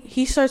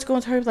he starts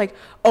going to her like,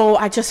 oh,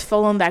 I just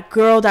fell on that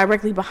girl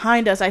directly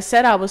behind us. I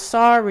said I was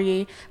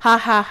sorry. Ha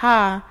ha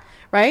ha.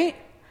 Right?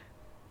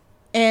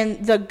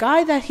 And the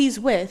guy that he's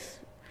with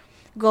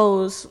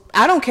goes,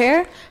 I don't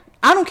care.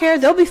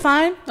 They'll be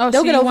fine. Oh,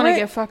 they'll so get you over want to it.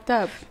 get fucked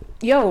up.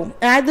 Yo,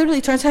 and I literally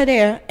turned to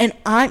Hidea, and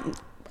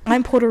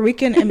I'm Puerto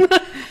Rican, and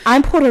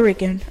I'm Puerto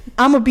Rican.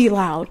 I'ma be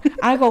loud.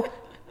 I go,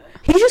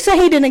 he just said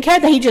he didn't care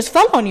that he just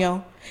fell on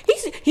you.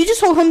 He just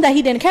told him that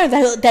he didn't care,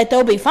 that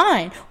they'll be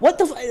fine. What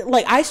the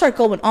like? I start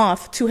going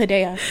off to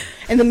Hidea,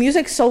 and the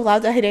music's so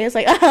loud that Hidea's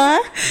like,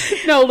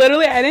 No,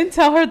 literally, I didn't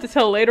tell her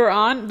till later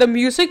on. The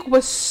music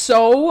was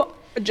so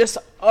just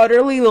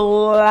utterly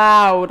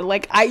loud.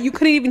 Like you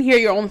couldn't even hear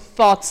your own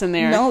thoughts in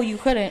there. No, you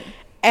couldn't.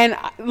 And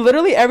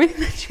literally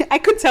everything I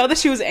could tell that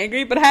she was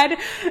angry, but I had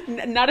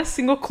not a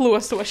single clue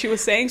as to what she was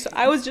saying. So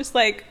I was just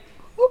like,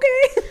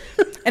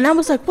 okay. And I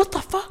was like, what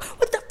the fuck?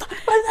 What the fuck? And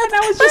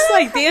I was just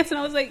like dancing.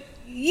 I was like,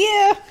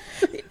 yeah.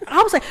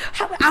 I was like,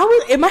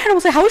 in my head, I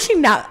was like, how is she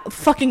not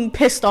fucking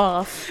pissed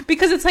off?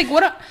 Because it's like,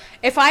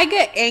 if I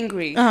get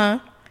angry,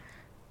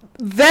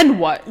 then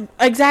what?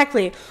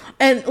 Exactly.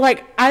 And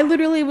like, I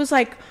literally was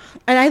like,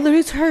 and I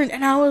literally turned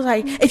and I was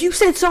like, if you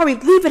said sorry,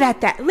 leave it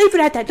at that. Leave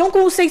it at that. Don't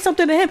go say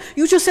something to him.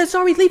 You just said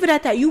sorry, leave it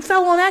at that. You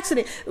fell on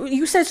accident.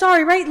 You said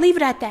sorry, right? Leave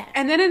it at that.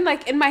 And then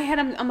in my head,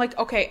 I'm like,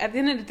 okay, at the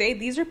end of the day,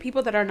 these are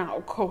people that are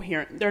not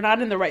coherent. They're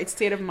not in the right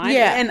state of mind.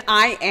 Yeah. And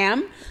I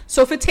am.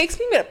 So if it takes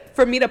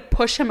for me to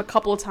push him a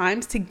couple of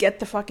times to get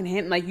the fucking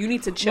hint, like, you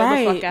need to chill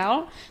the fuck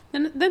out,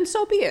 then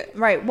so be it.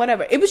 Right,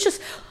 whatever. It was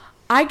just,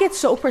 I get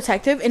so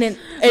protective, and it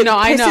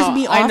pisses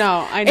me off. I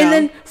know. And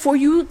then for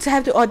you to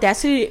have the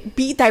audacity to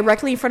be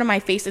directly in front of my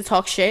face and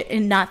talk shit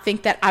and not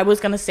think that I was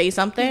gonna say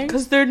something,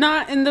 because they're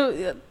not in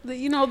the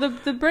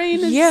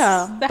brain is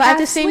but at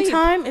the same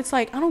time, it's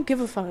like, I don't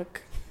give a fuck.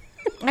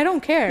 I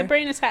don't care. The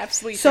brain is half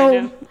asleep. So,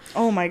 right now.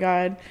 oh my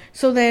god.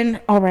 So then,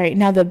 all right,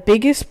 now the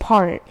biggest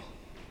part.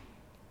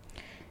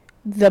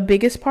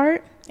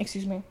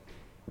 Excuse me.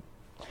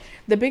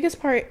 The biggest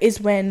part is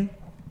when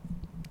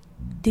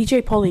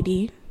DJ Pauly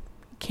D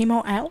came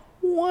out at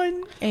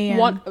 1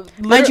 a.m.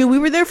 Mind you, we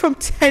were there from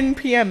 10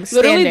 p.m.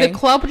 standing. Literally, the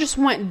club just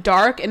went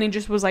dark, and it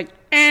just was like,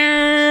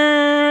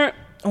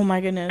 oh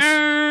my goodness.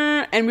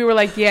 And we were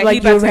like, yeah,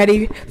 like, you're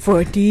ready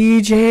for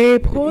DJ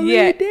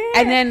Pauly D.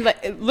 And then,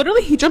 like,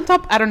 literally, he jumped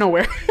up out of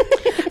nowhere.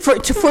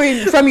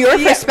 From your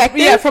perspective,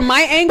 yeah, from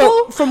my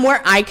angle, from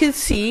where I could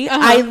see,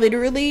 I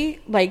literally,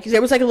 like,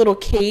 there was like a little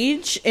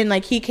cage, and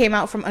like he came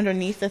out from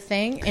underneath the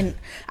thing, and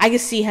I could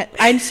see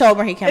I saw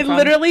where he came from.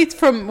 Literally,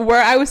 from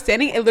where I was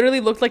standing, it literally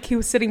looked like he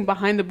was sitting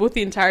behind the booth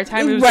the entire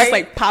time. It was just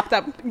like popped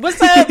up.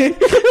 What's up?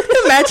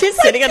 Imagine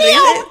sitting underneath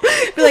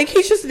it. Like,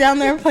 he's just down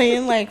there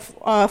playing like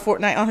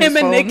Fortnite on his phone. Him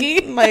and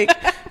Nikki, like,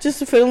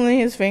 just fiddling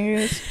his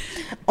fingers.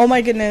 Oh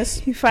my goodness.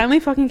 He finally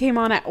fucking came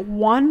on at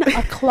 1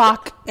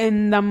 o'clock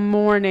in the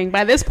morning.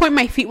 By this point,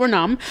 my feet were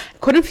numb.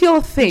 Couldn't feel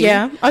a thing.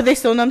 Yeah. Are they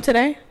still numb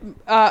today?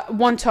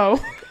 One toe.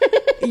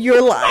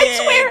 You're lying.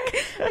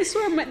 I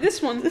swear.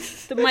 This one,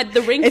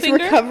 the ring it's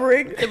finger.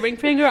 Recovering. The ring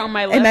finger on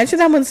my left. Imagine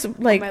that one's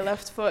like my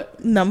left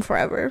foot numb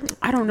forever.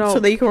 I don't know. So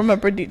that you can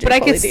remember DJ. But I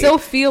can D. still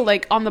feel,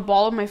 like, on the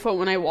ball of my foot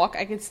when I walk,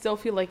 I can still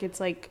feel like it's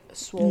like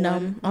swollen.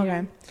 Numb. Okay.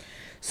 Yeah.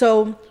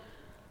 So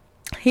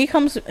he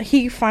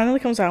finally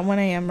comes out at 1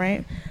 a.m.,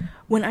 right?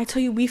 When I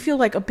tell you, we feel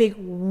like a big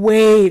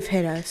wave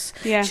hit us.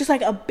 Yeah. It's just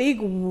like a big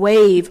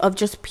wave of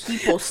just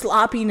people,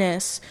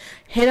 sloppiness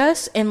hit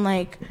us. And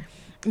like,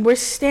 we're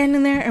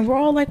standing there and we're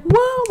all like,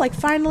 whoa. Like,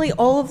 finally,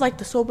 all of like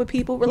the sober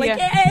people were like,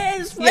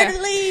 yes,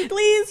 finally,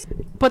 please.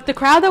 But the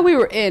crowd that we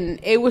were in,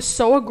 it was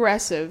so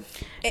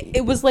aggressive.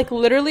 It was like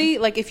literally,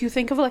 like, if you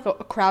think of like a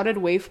crowded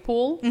wave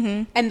pool,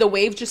 and the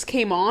wave just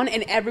came on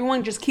and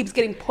everyone just keeps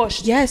getting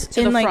pushed to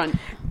the like, front.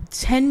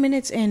 10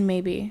 minutes in,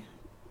 maybe.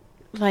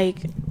 Like,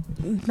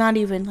 not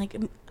even, like,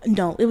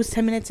 no, it was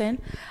 10 minutes in.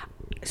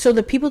 So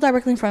the people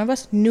directly in front of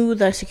us knew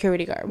the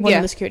security guard, one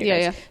of the security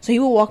guards. Yeah. So he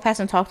would walk past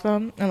and talk to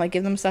them and, like,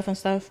 give them stuff and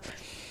stuff.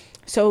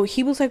 So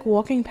he was, like,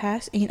 walking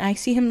past, and I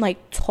see him, like,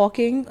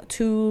 talking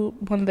to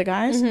one of the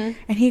guys, and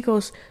he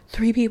goes,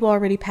 3 people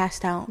already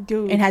passed out.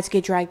 Dude. And had to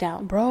get dragged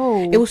out.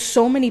 Bro. It was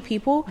so many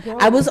people. Bro.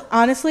 I was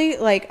honestly,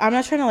 like, I'm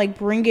not trying to, like,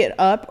 bring it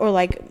up or,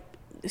 like,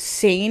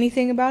 say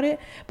anything about it,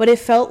 but it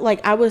felt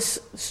like I was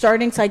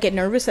starting to, like, get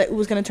nervous that it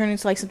was going to turn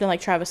into, like, something like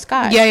Travis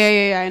Scott.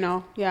 Yeah, I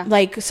know. Yeah.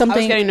 Like, something.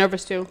 I was getting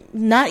nervous too.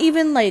 Not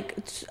even, like,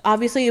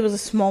 obviously it was a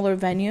smaller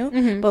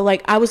venue, but,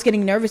 like, I was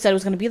getting nervous that it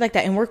was going to be like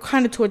that, and we're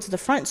kind of towards the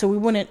front, so we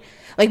wouldn't,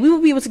 like, we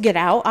would be able to get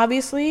out,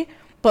 obviously,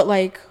 but,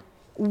 like,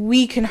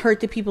 we can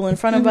hurt the people in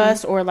front of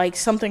us, or, like,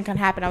 something can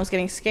happen. I was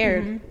getting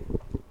scared.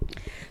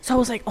 So I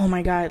was like, oh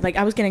my God. Like,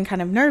 I was getting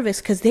kind of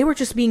nervous because they were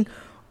just being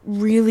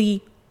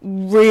really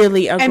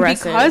really aggressive. And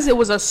because it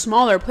was a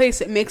smaller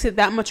place, it makes it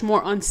that much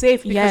more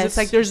unsafe, because it's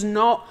like there's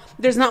not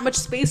much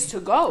space to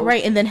go.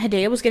 Right, and then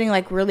Hidea was getting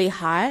like really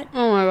hot.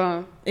 Oh my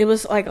god. It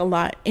was like a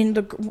lot. In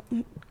the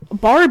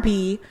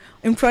Barbie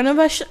in front of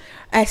us,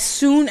 as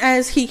soon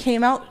as he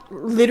came out,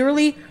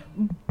 literally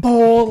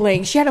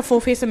bawling. She had a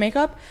full face of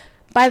makeup.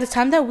 By the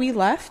time that we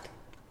left,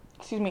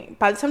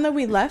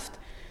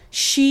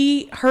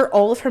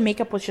 all of her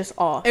makeup was just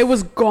off. It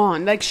was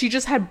gone. Like, she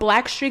just had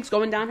black streaks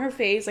going down her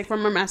face, like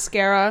from her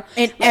mascara,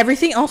 and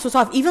everything else was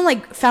off. Even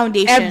like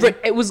foundation.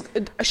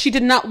 She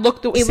did not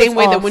look the same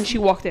way that when she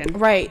walked in.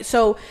 Right.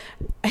 So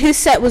his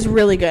set was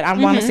really good. I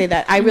want to say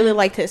that I really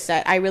liked his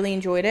set. I really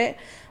enjoyed it.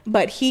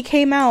 But he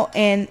came out,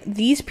 and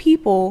these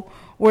people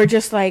were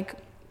just like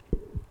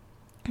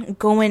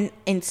going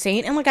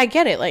insane. And like, I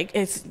get it. Like,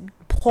 it's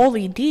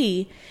Pauly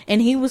D,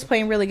 and he was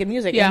playing really good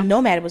music. Yeah. And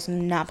Nomad was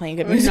not playing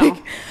good music.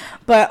 No.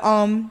 But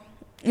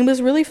it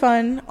was really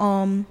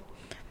fun.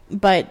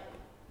 But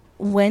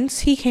once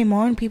he came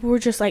on, people were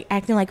just like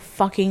acting like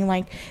fucking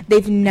like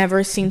they've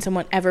never seen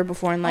someone ever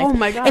before in life. Oh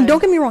my god. And don't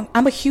get me wrong,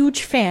 I'm a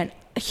huge fan.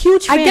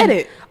 I get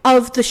it.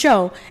 Of the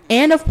show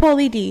and of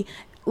Pauly D.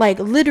 Like,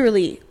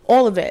 literally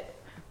all of it.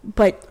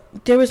 But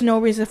there was no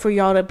reason for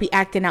y'all to be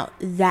acting out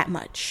that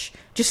much.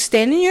 Just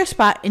stand in your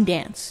spot and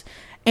dance.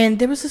 And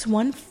there was this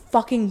one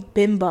fucking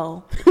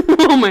bimbo.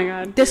 Oh my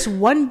god. This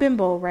one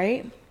bimbo,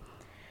 right?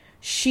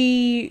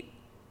 She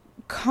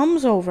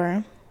comes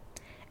over,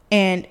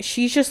 and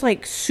she's just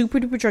like super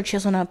duper drunk. She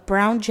has on a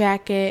brown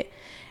jacket,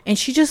 and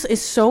she just is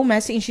so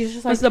messy. And she's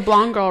just like, that's the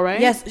blonde girl, right?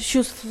 Yes, she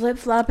was flip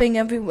flopping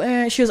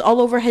everywhere. She was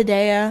all over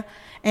Hidea,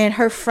 and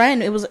her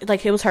friend. It was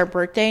her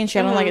birthday, and she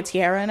had on like a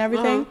tiara and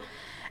everything.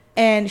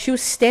 And she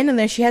was standing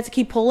there. She had to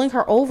keep pulling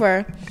her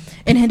over,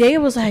 and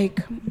Hidea was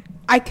like,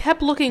 I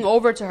kept looking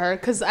over to her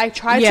because I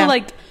tried to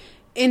like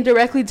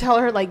indirectly tell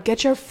her, like,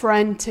 get your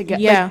friend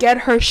together, like, get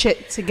her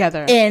shit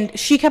together. And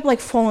she kept like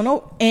falling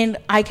over, and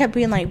I kept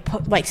being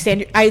like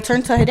stand. I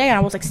turned to Hidea and I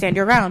was like, stand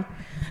your ground,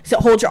 so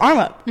hold your arm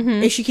up.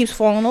 And she keeps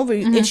falling over,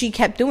 and she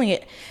kept doing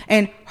it.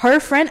 And her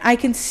friend, I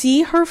can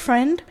see her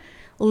friend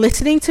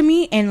listening to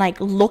me and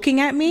like looking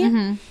at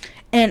me,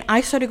 and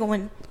I started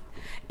going,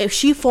 if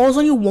she falls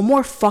on you one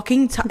more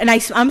fucking time, and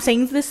I'm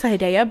saying this to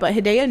Hidea, but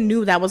Hidea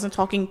knew that I wasn't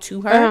talking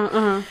to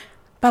her.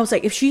 But I was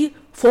like, if she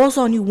falls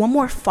on you one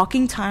more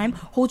fucking time,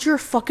 hold your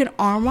fucking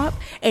arm up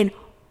and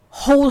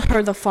hold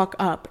her the fuck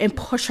up and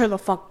push her the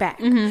fuck back.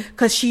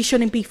 Because she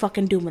shouldn't be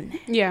fucking doing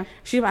that. Yeah.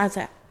 She's about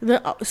to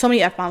so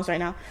many F-bombs right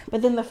now.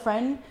 But then the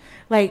friend,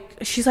 like,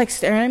 she's like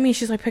staring at me.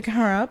 She's like picking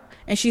her up.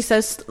 And she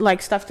says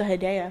like stuff to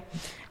Hidea.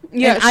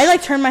 Yeah. And I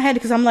like turn my head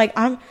because I'm like,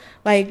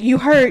 you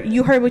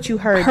heard what you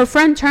heard. Her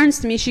friend turns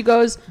to me. She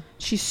goes,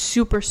 she's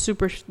super,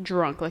 super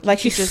drunk. Like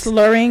she's just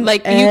slurring.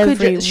 Like,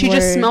 she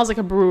just smells like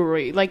a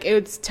brewery. Like,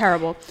 it's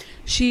terrible.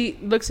 She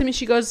looks at me.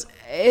 She goes,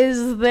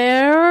 is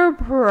there a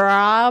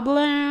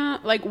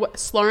problem? Like,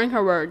 slurring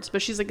her words.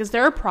 But she's like, is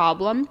there a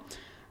problem?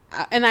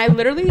 And I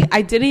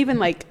didn't even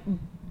like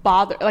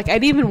bother. Like, I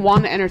didn't even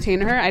want to entertain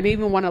her. I didn't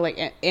even want to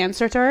like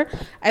answer to her.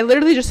 I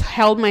literally just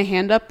held my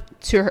hand up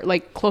to her,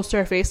 like close to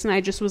her face, and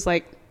I just was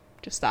like,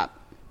 just stop.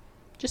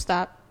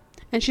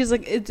 And she's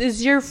like,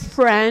 is your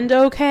friend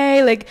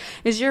okay? Like,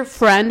 is your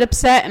friend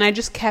upset? And I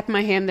just kept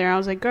my hand there. I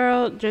was like,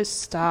 girl,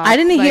 just stop. I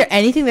didn't hear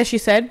anything that she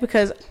said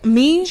because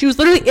she was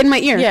literally in my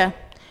ear. Yeah.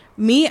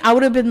 I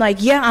would have been like,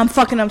 yeah, I'm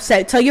fucking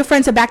upset. Tell your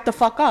friend to back the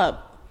fuck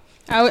up.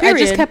 I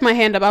just kept my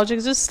hand up. I was like,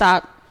 just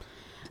stop.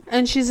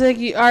 And she's like,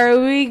 are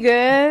we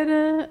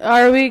good?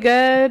 I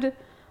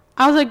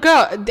was like,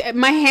 girl,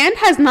 my hand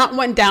has not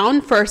went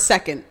down for a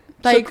second.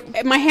 Like,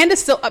 so, my hand is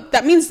still up.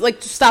 That means,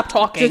 like, stop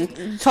talking.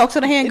 Just talk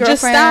to the hand,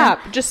 girlfriend.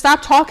 Just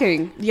stop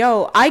talking.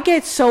 Yo, I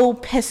get so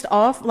pissed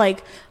off,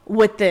 like,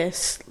 with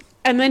this.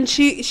 And then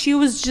she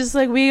was just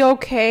like, we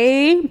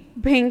okay?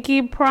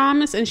 Pinky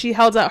promise? And she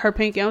held out her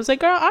pinky. I was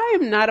like, girl, I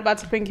am not about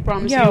to pinky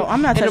promise you.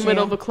 I'm not in the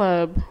middle of a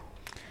club.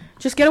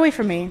 Just get away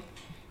from me.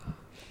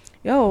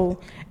 Yo,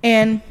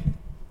 and...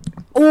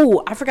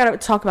 oh, I forgot to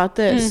talk about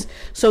this.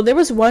 So there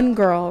was one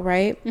girl,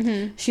 right?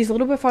 She's a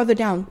little bit farther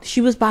down. She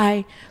was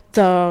by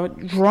the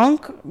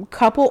drunk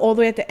couple all the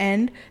way at the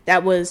end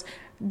that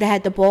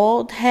had the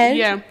bald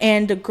head,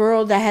 and the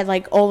girl that had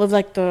like all of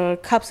like the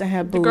cups in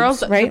her boobs. The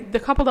girls, right?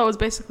 The couple that was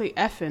basically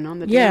effing on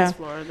the dance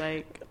floor,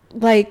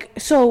 like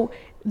so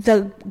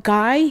the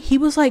guy,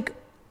 he's like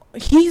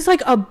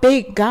a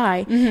big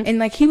guy, and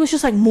like he was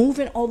just like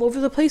moving all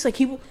over the place, like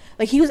he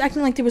was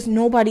acting like there was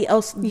nobody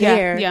else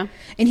there.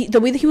 And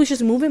the way that he was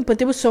just moving, but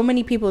there was so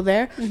many people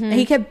there, and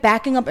he kept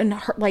backing up and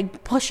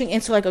like pushing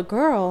into like a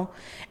girl,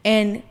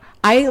 and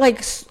I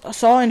like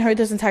saw and heard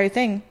this entire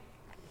thing.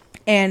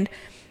 And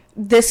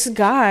this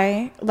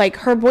guy, like,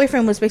 her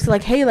boyfriend was basically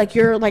like, hey, like,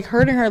 you're like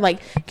hurting her,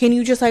 like, can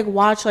you just like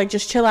watch, like,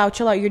 just chill out,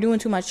 you're doing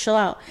too much, chill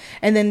out.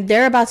 And then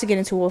they're about to get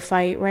into a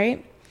fight,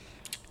 right?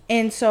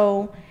 And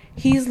so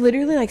he's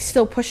literally like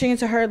still pushing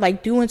into her,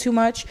 like doing too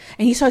much,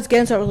 and he starts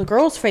getting into the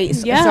girl's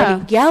face and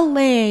started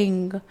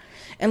yelling.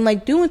 and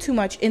like doing too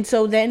much. And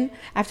so then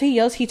after he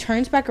yells, he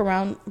turns back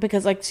around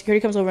because like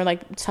security comes over and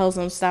like tells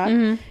him stop.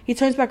 He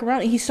turns back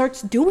around and he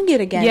starts doing it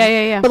again.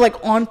 Yeah. But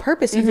like on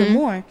purpose even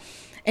more.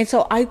 And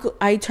so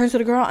I turn to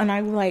the girl and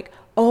I'm like,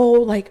 oh,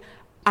 like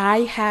I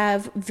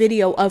have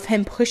video of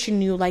him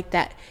pushing you like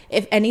that.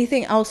 If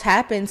anything else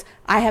happens,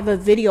 I have a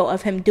video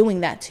of him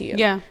doing that to you.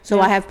 Yeah. So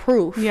I have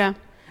proof. Yeah.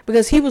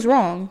 Because he was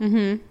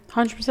wrong.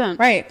 100%.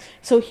 Right.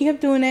 So he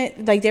kept doing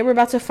it. Like they were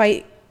about to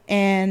fight.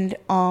 And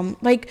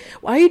like,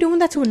 why are you doing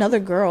that to another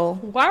girl?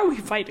 Why are we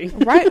fighting?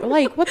 Right?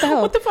 Like, what the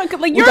hell? What the fuck?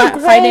 Like, you're a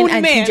grown fighting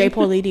man. At DJ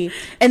Pauly D.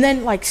 And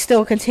then like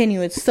still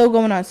continue. It's still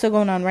going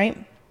on, right?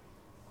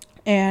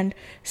 And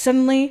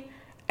suddenly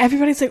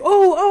everybody's like,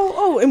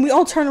 oh, and we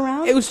all turn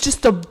around. It was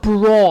just a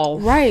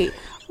brawl. Right.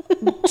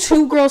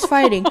 2 girls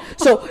fighting.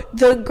 So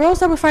the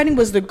girls that were fighting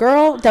was the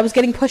girl that was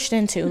getting pushed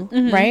into,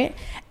 right?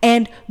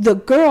 And the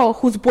girl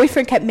whose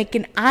boyfriend kept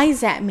making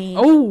eyes at me.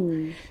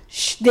 Oh.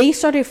 They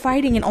started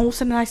fighting, and all of a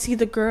sudden I see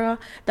the girl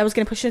that was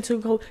getting pushed into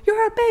go,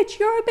 you're a bitch,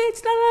 la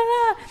la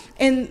la.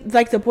 And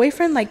like the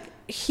boyfriend, like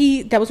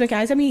that was making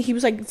eyes at me, he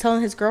was like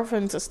telling his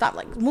girlfriend to stop,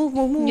 like move.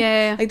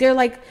 Yeah. Like they're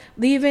like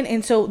leaving,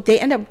 and so they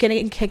end up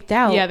getting kicked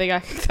out. Yeah, they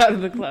got kicked out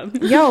of the club.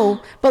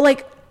 But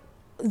like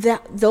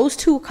those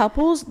 2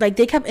 couples, like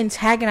they kept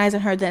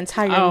antagonizing her the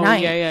entire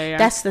night. Yeah.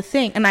 That's the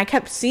thing. And I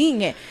kept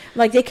seeing it.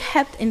 Like they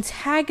kept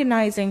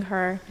antagonizing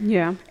her.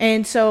 Yeah.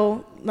 And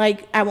so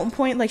like at one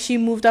point, like she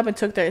moved up and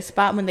took their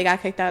spot when they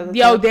got kicked out of the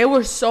club. They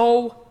were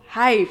so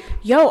hype.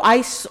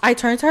 I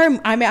turned to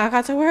her. I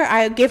got to her.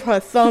 I gave her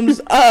a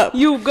thumbs up.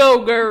 You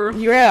go, girl.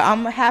 Yeah,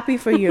 I'm happy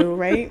for you,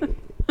 right?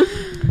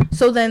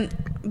 So then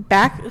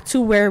back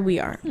to where we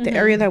are, the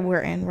area that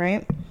we're in,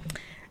 right?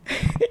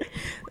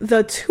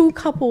 The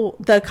couple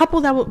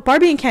that were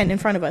Barbie and Ken in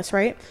front of us,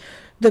 right?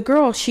 The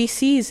girl, she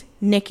sees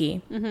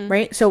Nikki,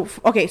 right? So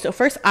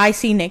first I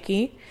see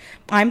Nikki.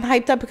 I'm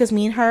hyped up because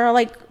me and her are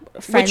like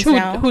friends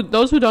now.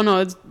 Those who don't know,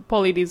 it's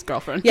Pauly D's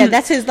girlfriend. Yeah,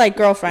 that's his like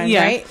girlfriend,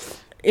 right?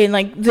 And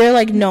like they're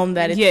like known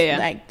that it's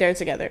like they're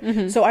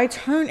together. So I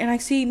turn and I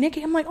see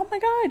Nikki. I'm like, oh my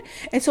god!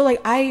 And so like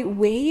I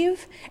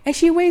wave and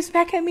she waves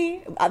back at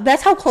me.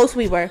 That's how close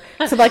we were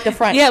to like the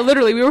front. Yeah,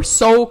 literally, we were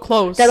so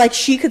close that like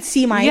she could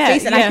see my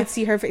face and I could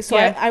see her face. So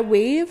I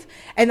wave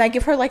and I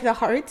give her like the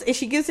hearts, and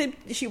she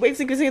waves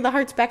and gives me the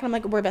hearts back, and I'm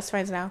like, we're best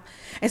friends now.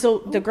 And so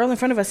the girl in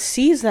front of us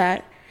sees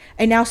that.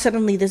 And now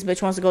suddenly this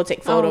bitch wants to go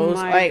take photos.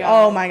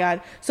 Oh my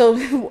god. So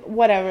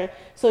whatever.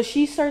 So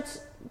she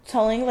starts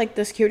telling like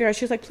the security guard,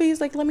 she's like,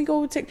 please, like, let me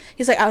go take.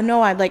 He's like, oh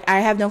no, I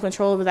have no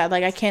control over that.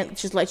 Like I can't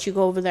just let you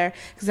go over there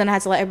because then I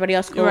had to let everybody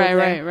else go over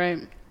there.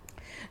 Right.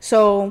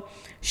 So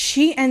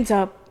she ends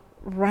up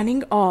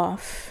running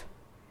off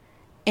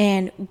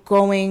and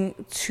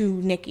going to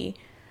Nikki.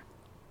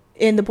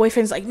 And the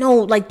boyfriend's like, no,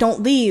 like,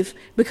 don't leave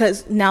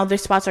because now their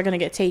spots are going to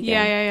get taken.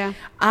 Yeah.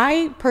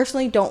 I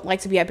personally don't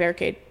like to be at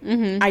barricade.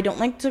 I don't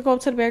like to go up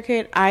to the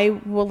barricade. I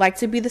will like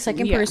to be the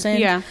second person.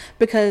 Yeah.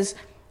 Because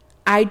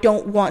I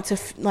don't want to,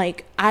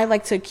 I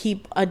like to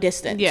keep a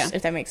distance,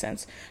 if that makes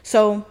sense.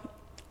 So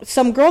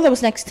some girl that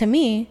was next to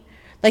me,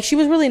 like, she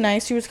was really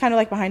nice. She was kind of,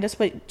 like, behind us,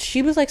 but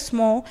she was, like,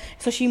 small.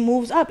 So she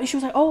moves up, and she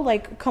was like, oh,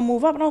 like, come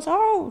move up. And I was like,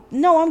 oh,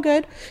 no, I'm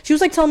good. She was,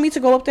 like, telling me to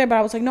go up there, but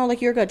I was like, no,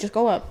 like, you're good. Just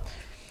go up.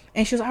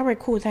 And she was like, all right,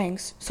 cool,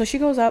 thanks. So she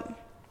goes up.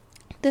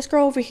 This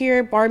girl over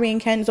here, Barbie and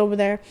Ken's over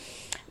there.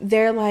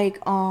 They're like,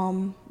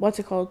 what's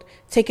it called?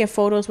 Taking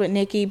photos with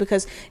Nikki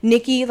because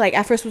Nikki, like,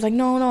 at first was like,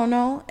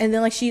 no. And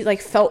then, like, she,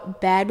 like,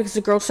 felt bad because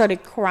the girl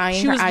started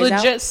crying. She was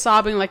legit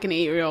sobbing like an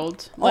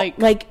 8-year-old.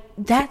 Like,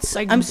 that's,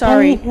 like, I'm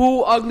sorry.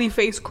 Who ugly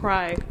face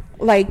cry.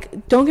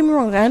 Like, don't get me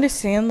wrong. I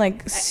understand,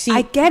 like,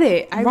 I get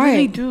it. I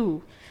really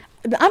do.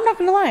 I'm not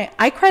going to lie.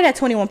 I cried at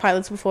 21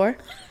 Pilots before.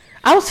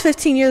 I was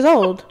 15 years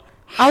old.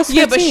 I was 15.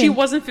 Yeah, but she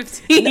wasn't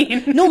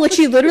 15. No, like,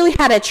 she literally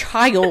had a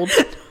child.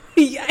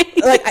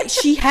 Like,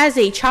 she has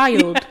a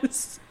child.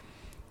 Yes.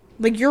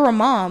 Like, you're a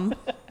mom.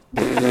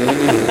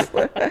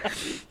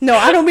 No,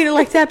 I don't mean it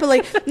like that, but,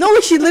 like, no,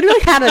 like, she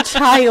literally had a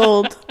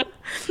child.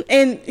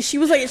 And she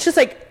was, like, it's just,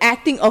 like,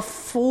 acting a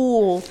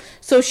fool.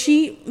 So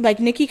she, like,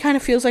 Nikki kind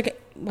of feels,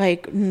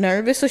 like,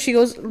 nervous. So she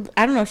goes,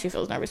 I don't know if she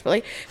feels nervous, but,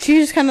 like, she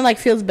just kind of, like,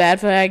 feels bad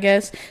for her, I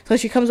guess. So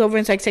she comes over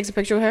and, like, takes a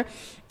picture with her.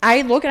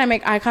 I look and I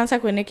make eye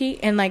contact with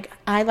Nikki, and, like,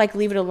 I, like,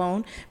 leave it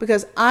alone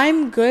because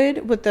I'm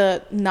good with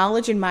the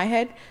knowledge in my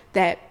head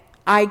that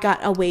I got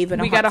a wave and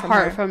a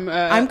heart from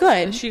her. I'm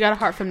good. She got a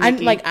heart from Nikki.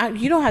 I'm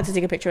like, you don't have to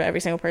take a picture of every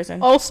single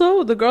person.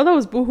 Also, the girl that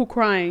was boohoo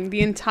crying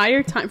the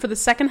entire time for the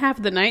second half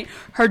of the night,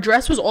 her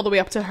dress was all the way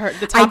up to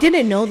the top. I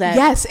didn't know that.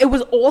 Yes, it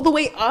was all the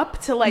way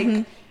up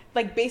to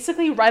like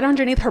basically right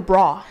underneath her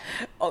bra.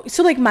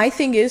 So like my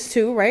thing is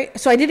too, right?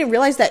 So I didn't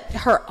realize that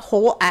her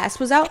whole ass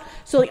was out.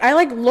 So like I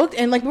like looked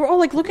and like we were all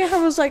like looking at her,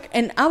 was like,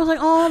 and I was like,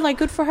 oh, like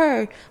good for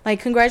her,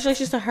 like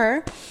congratulations to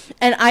her.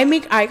 And I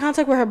make eye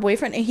contact with her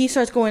boyfriend, and he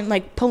starts going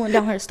like pulling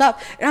down her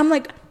stuff, and I'm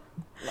like,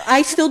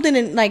 I still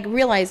didn't like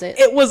realize it.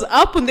 It was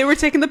up when they were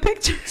taking the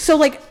picture. So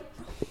like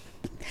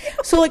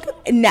So like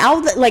now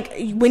that like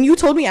when you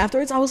told me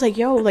afterwards, I was like,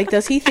 yo, like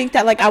does he think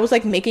that like I was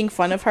like making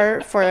fun of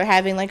her for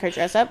having like her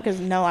dress up? Because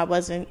no, I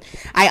wasn't.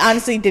 I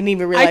honestly didn't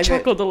even realize. I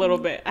chuckled a little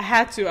bit. I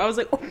had to. I was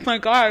like, oh my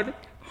god.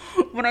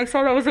 When I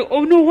saw that, I was like,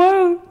 oh no way.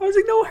 I was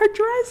like, no, her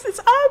dress is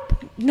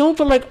up. No,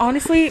 but like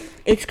honestly,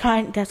 that's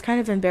kind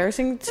of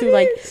embarrassing to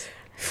like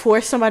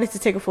force somebody to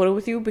take a photo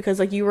with you because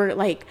like you were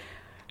like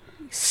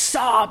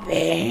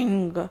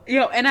sobbing.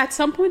 And at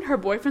some point her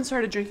boyfriend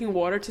started drinking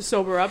water to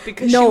sober up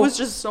because she was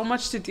just so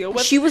much to deal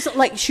with. She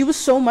was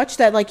so much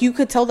that like you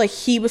could tell that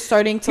he was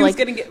starting to like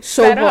get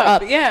sober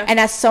up. Yeah. And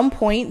at some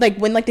point, like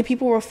when like the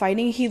people were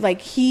fighting,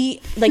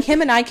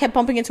 him and I kept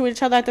bumping into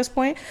each other at this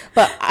point.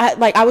 But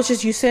I was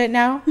just used to it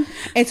now.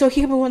 And so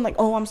he kept going like,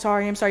 oh, I'm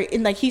sorry.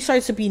 And like he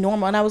started to be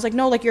normal. And I was like,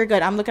 no, like you're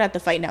good. I'm looking at the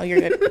fight now.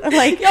 You're good.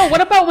 Like, yo, what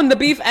about when the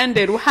beef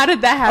ended? How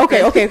did that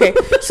happen? Okay.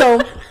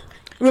 So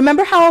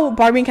remember how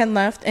Barbie and Ken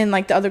left and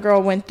like the other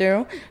girl went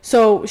through?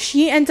 So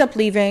she ends up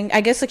leaving.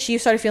 I guess like she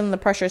started feeling the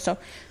pressure. So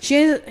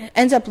she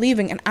ends up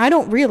leaving and I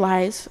don't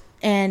realize.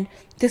 And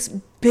this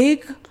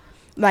big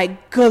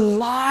like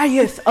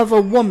Goliath of a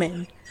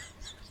woman,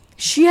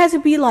 she has to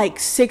be like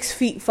 6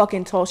 feet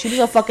fucking tall. She was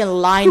a fucking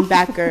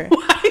linebacker.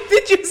 Why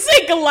did you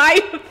say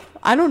Goliath?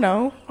 I don't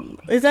know.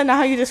 Is that not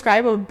how you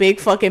describe a big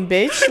fucking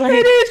bitch? Like,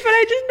 it is, but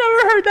I just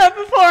never heard that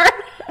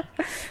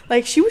before.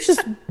 Like she was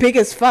just big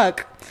as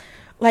fuck.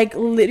 Like,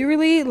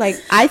 literally,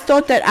 like, I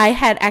thought that I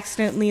had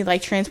accidentally,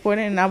 like,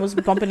 transported and I was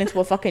bumping into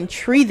a fucking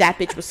tree. That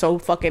bitch was so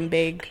fucking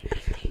big.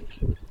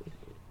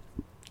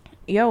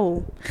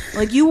 Yo.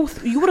 Like, you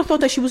would have thought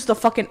that she was the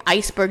fucking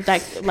iceberg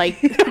that, like,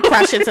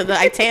 crashed into the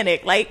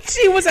Titanic. Like,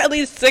 she was at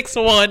least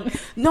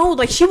 6'1". No,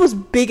 like, she was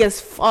big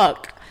as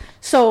fuck.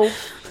 So,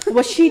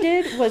 what she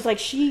did was, like,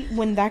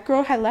 when that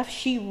girl had left,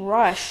 she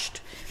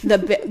rushed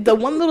the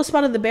one little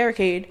spot of the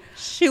barricade.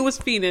 She was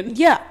fiending.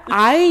 Yeah,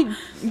 I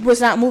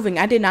was not moving.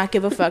 I did not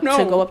give a fuck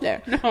to go up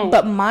there. No.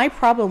 But my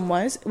problem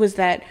was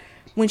that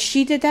when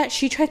she did that,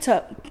 she tried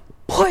to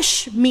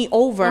push me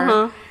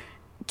over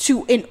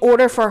in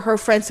order for her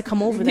friends to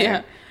come over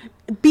there.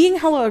 Yeah. Being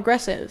hella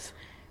aggressive.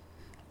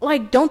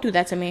 Like, don't do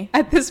that to me.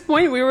 At this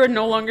point, we were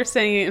no longer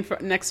standing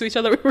next to each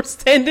other. We were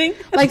standing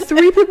like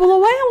 3 people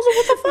away. I was like,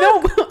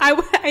 what the fuck?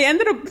 No, I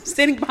ended up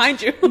standing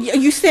behind you.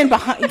 You stand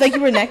behind, like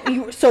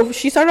you were so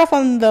she started off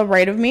on the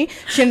right of me.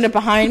 She ended up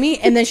behind me,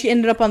 and then she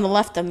ended up on the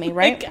left of me.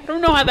 Right? Like, I don't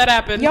know how that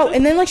happened. Yo,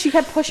 and then like she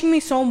kept pushing me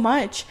so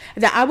much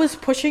that I was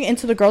pushing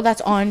into the girl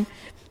that's on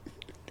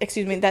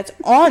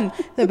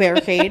the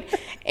barricade.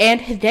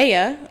 And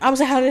Hidea, I was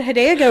like, how did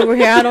Hidea get over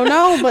here? I don't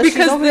know, but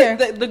because she's over here.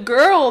 The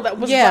girl that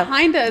was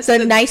behind us,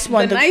 the nice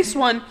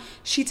one,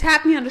 she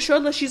tapped me on the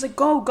shoulder. She's like,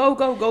 go in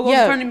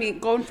front of me,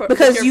 go in front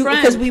because your friend.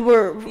 Because we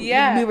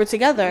were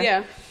together.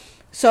 Yeah.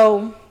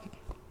 So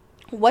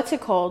what's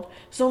it called?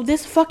 So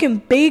this fucking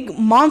big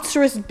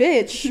monstrous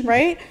bitch,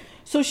 right?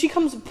 So she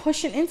comes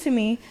pushing into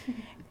me,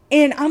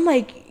 and I'm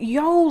like,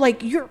 yo,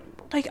 like you're.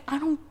 Like, I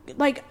don't,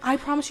 like, I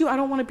promise you, I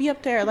don't want to be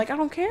up there. Like, I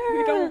don't care.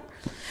 You don't.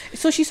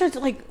 So she starts,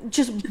 like,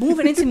 just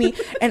moving into me.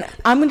 And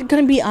I'm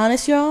going to be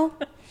honest, y'all.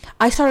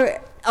 I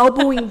started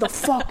elbowing the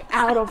fuck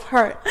out of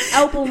her.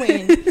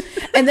 Elbowing.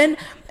 And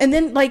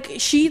then, like,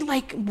 she,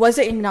 like,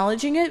 wasn't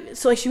acknowledging it.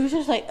 So, like, she was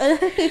just, like,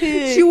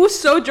 she was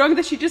so drunk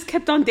that she just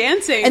kept on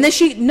dancing. And then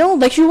she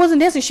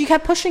wasn't dancing. She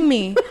kept pushing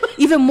me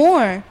even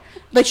more.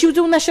 Like, she was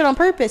doing that shit on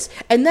purpose.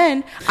 And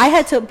then I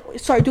had to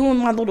start doing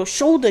my little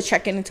shoulder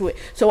checking into it.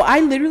 So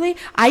I literally,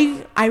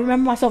 I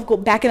remember myself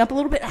backing up a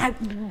little bit. And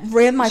I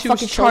ran my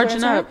fucking shoulder. She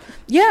was charging up.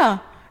 Yeah.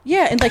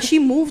 And, like, she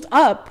moved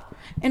up.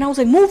 And I was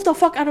like, move the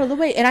fuck out of the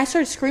way. And I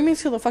started screaming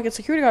to the fucking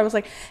security guard. I was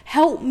like,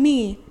 help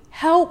me.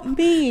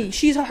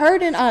 She's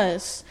hurting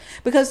us.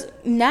 Because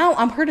now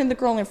I'm hurting the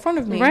girl in front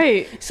of me.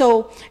 Right.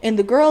 So, and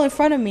the girl in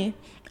front of me,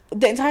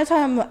 the entire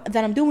time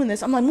that I'm doing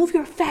this, I'm like, move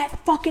your fat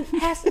fucking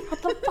ass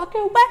out the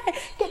fucking way.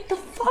 Get the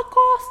fuck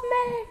off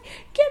me.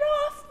 Get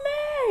off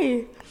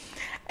me.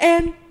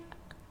 And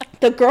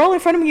the girl in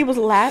front of me was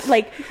laughing.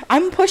 Like,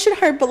 I'm pushing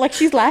her, but, like,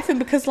 she's laughing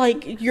because,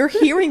 like, you're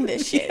hearing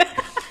this shit.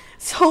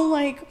 So,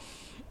 like,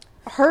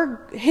 I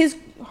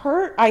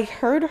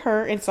heard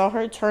her and saw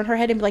her turn her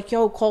head and be like,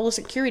 yo, call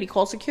security.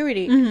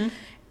 Mm-hmm.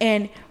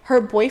 And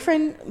her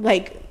boyfriend,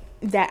 like,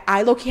 that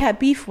I low-key had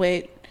beef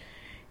with,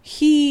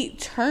 he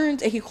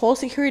turns and he calls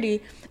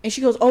security, and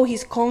she goes, oh,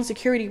 he's calling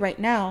security right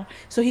now.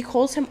 So he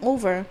calls him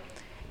over,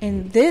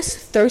 and this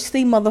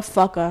thirsty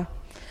motherfucker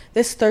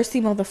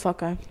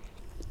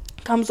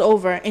comes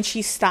over, and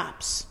she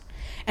stops.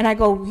 And I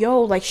go,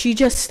 yo, like, she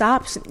just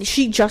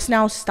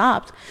now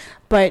stopped.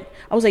 But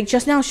I was like,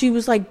 just now she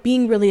was, like,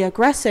 being really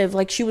aggressive.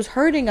 Like, she was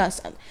hurting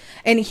us.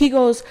 And he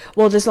goes,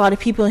 well, there's a lot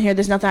of people in here.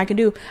 There's nothing I can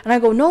do. And I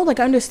go, no,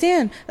 like, I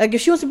understand. Like, if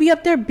she wants to be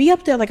up there, be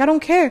up there. Like, I don't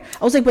care.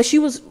 I was like, but she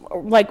was,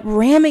 like,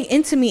 ramming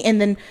into me and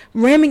then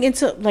ramming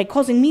into, like,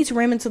 causing me to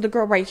ram into the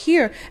girl right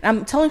here. And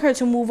I'm telling her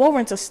to move over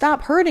and to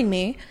stop hurting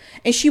me.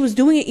 And she was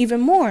doing it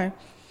even more.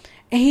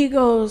 And he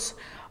goes,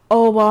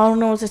 oh, well, I don't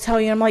know what to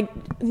tell you. And I'm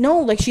like, no,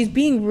 like, she's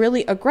being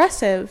really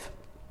aggressive.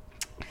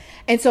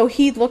 And so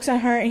he looks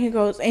at her and he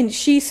goes, and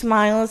she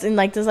smiles and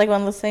like does like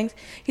one of those things.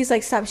 He's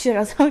like, stop. She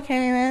goes,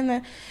 okay,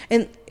 man.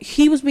 And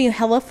he was being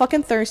hella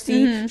fucking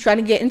thirsty, trying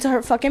to get into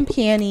her fucking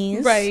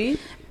panties. Right.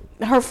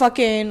 Her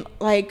fucking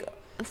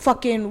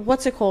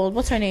what's it called?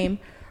 What's her name?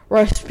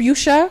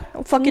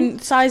 Rasputia? Fucking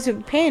size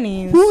of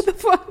panties. Who the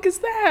fuck is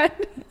that?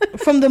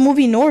 From the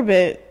movie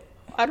Norbit.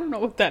 I don't know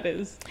what that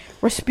is.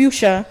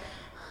 Rasputia.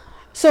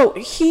 So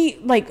he,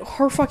 like,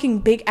 her fucking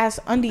big ass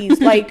undies,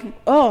 like,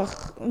 ugh,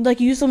 like,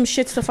 use them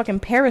shits to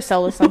fucking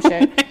parasail or some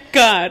shit. Oh my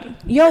god.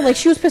 Yo, like,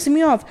 she was pissing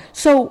me off.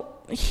 So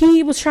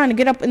he was trying to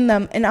get up in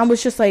them, and I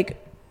was just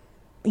like,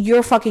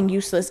 you're fucking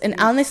useless. And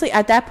honestly,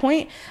 at that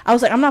point, I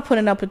was like, I'm not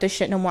putting up with this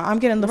shit no more. I'm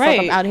getting the fuck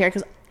up out of here,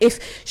 because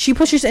if she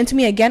pushes into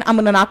me again, I'm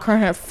gonna knock her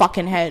in her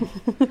fucking head.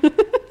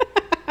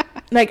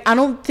 Like, I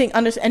don't think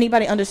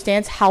anybody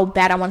understands how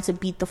bad I wanted to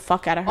beat the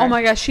fuck out of her. Oh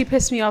my gosh, she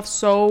pissed me off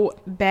so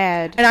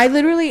bad. And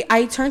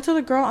I turned to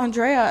the girl,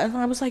 Andrea, and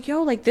I was like,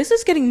 yo, like, this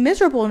is getting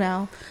miserable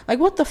now. Like,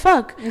 what the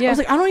fuck? Yeah. I was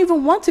like, I don't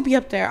even want to be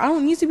up there. I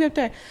don't need to be up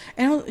there.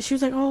 And she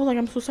was like, oh, like,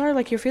 I'm so sorry.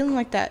 Like, you're feeling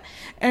like that.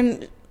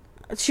 And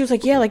she was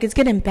like, yeah, like, it's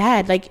getting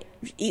bad. Like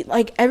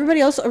everybody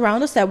else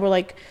around us that were,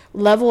 like,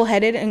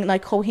 level-headed and,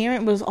 like,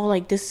 coherent was all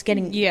like, this is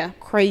getting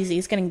crazy.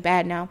 It's getting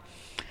bad now.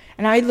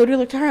 And I literally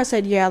looked at her and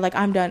said, yeah, like,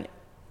 I'm done.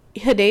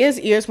 Hidea's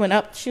ears went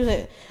up. She was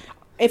like,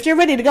 if you're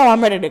ready to go,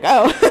 I'm ready to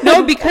go.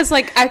 No, because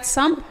like at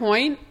some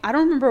point, I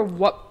don't remember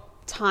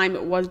what time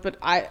it was, but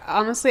I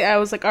was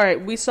like, all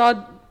right, we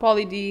saw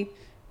Pauly D,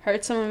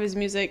 heard some of his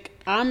music.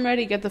 I'm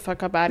ready to get the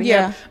fuck up out of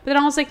here. But then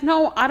I was like,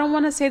 no, I don't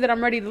want to say that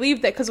I'm ready to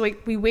leave that, because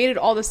like we waited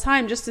all this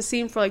time just to see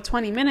him for like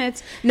 20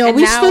 minutes. No,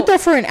 we stood there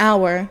for an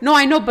hour. No,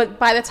 I know, but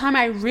by the time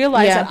I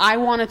realized that I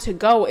wanted to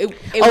go, it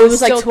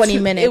was like 20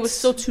 minutes. It was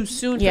still too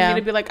soon for me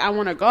to be like, I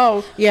want to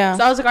go. Yeah.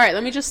 So I was like, all right,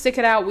 let me just stick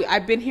it out.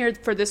 I've been here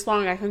for this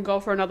long. I can go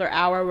for another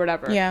hour or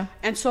whatever. Yeah.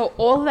 And so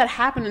all of that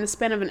happened in the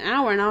span of an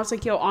hour, and I was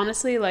like, yo,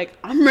 honestly, like,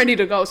 I'm ready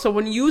to go. So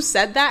when you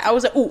said that, I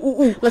was like,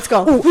 ooh, let's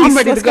go. Ooh, I'm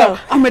ready to go.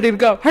 I'm ready to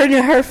go.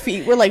 Her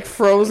feet were like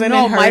frozen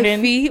and hurting.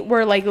 My feet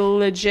were like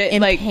legit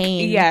in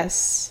pain.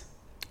 Yes.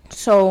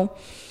 So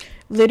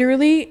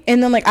literally,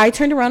 and then like I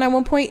turned around at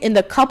one point and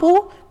the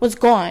couple was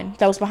gone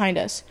that was behind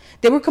us.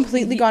 They were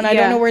completely gone. I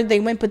don't know where they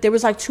went, but there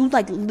was like two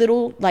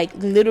little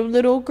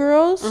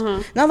girls,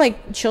 not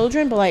like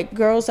children, but like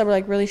girls that were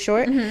like really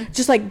short,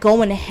 just like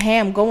going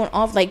ham, going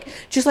off, like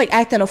just like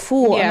acting a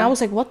fool. And I was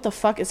like, what the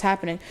fuck is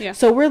happening?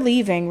 So we're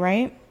leaving,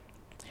 right?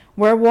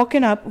 We're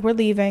walking up, we're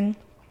leaving.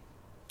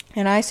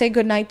 And I say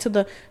goodnight to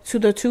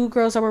the two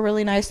girls that were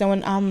really nice.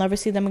 Knowing I'll never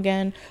see them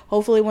again.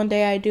 Hopefully one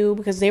day I do,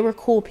 because they were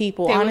cool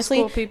people. Honestly,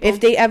 cool people. If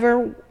they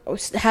ever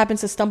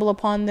happens to stumble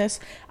upon this,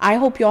 I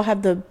hope y'all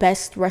have the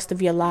best rest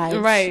of your lives.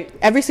 Right.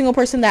 Every single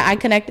person that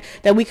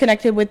we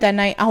connected with that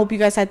night, I hope you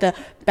guys had the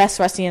best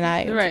rest of your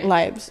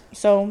lives.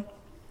 So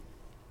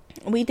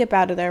we dip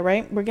out of there,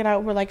 right? We get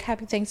out. We're like,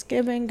 happy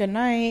Thanksgiving, good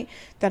night,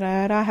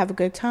 have a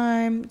good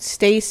time,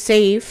 stay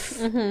safe.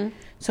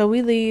 So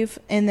we leave,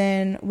 and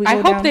then we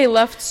go down. They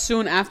left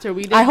soon after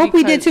we did. I hope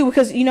we did too,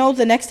 because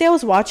the next day I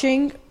was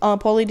watching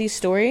Pauly D's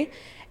story,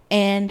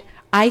 and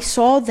I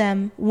saw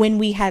them when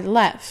we had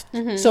left.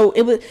 So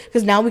it was,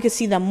 because now we could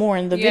see them more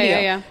in the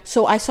video.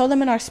 So I saw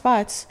them in our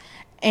spots,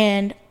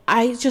 and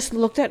I just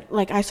looked at,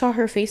 like, I saw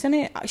her face in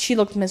it. She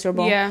looked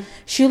miserable. Yeah,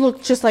 she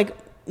looked just like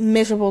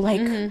miserable. Like,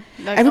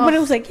 like everybody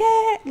was like,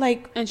 yeah,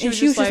 like, and she was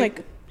just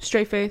like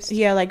straight face.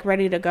 Yeah, like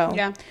ready to go.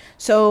 Yeah.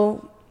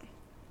 So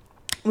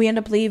we end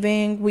up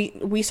leaving.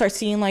 We start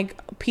seeing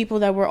like people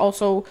that were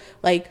also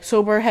like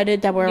sober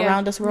headed that were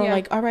around us. We're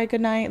like, all right,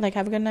 good night, like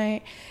have a good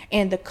night.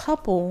 And the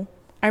couple,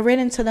 I ran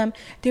into them.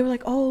 They were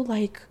like, oh,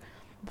 like,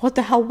 what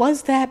the hell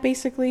was that?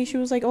 Basically, she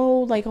was like,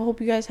 oh, like, I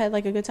hope you guys had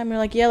like a good time. We're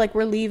like, yeah, like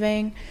we're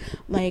leaving,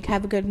 like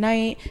have a good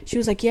night. She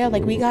was like, yeah,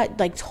 like we got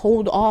like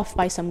told off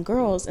by some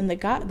girls, and the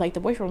guy, like the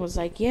boyfriend was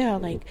like, yeah,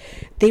 like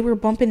they were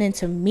bumping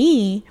into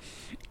me.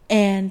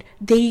 And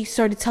they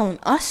started telling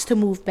us to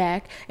move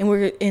back,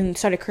 and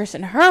started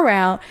cursing her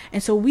out.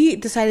 And so we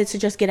decided to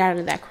just get out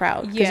of that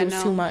crowd because it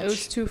was too much. It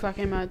was too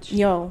fucking much.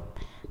 Yo,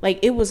 like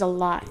it was a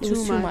lot. It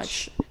was too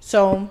much.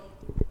 So,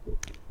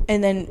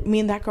 and then me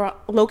and that girl,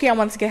 Loki, I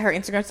wanted to get her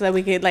Instagram so that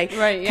we could like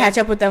catch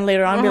up with them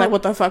later on and be like,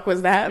 what the fuck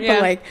was that?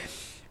 But like,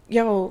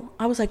 yo,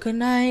 I was like, good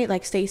night,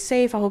 like stay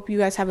safe. I hope you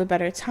guys have a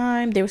better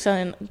time. They were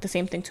saying the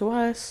same thing to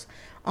us.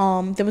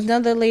 There was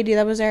another lady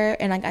that was there,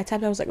 and like I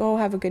tapped, I was like, oh,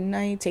 have a good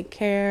night, take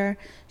care.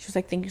 She was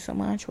like, thank you so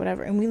much,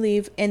 whatever. And we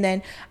leave, and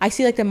then I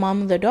see like the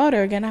mom and the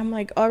daughter again. I'm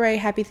like, all right,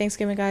 happy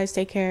Thanksgiving, guys,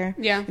 take care.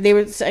 Yeah, they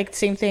were like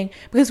same thing,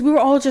 because we were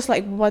all just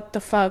like, what the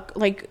fuck,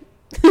 like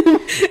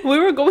we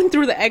were going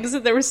through the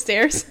exit, there were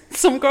stairs,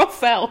 some girl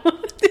fell.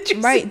 Did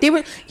you see? They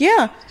were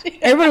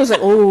everybody was like,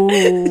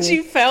 oh,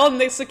 she fell,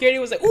 and the security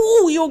was like,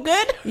 ooh, you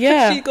good?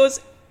 She goes,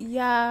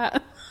 yeah.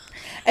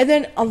 And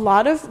then a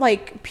lot of,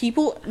 like,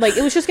 people, like,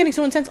 it was just getting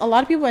so intense. A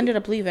lot of people ended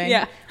up leaving.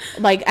 Yeah.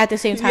 Like, at the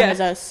same time as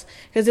us.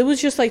 Because it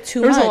was just, like, too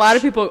much. There was a lot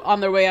of people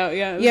on their way out,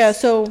 yeah.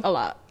 So. A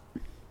lot.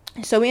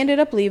 So we ended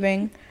up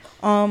leaving.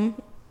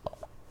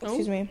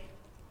 Excuse me.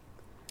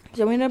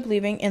 So we ended up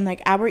leaving, and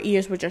like our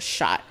ears were just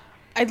shot.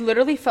 I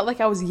literally felt like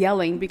I was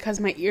yelling because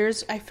my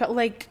ears, I felt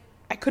like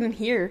I couldn't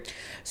hear.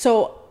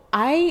 So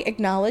I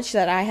acknowledge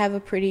that I have a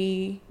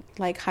pretty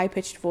like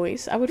high-pitched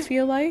voice. I would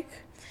feel like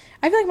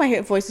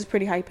my voice is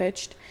pretty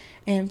high-pitched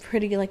and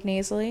pretty like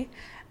nasally.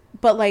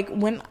 But like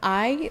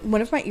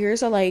if my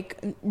ears are like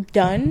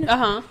done,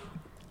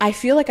 I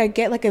feel like I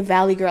get like a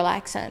Valley Girl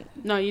accent.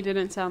 No, you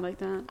didn't sound like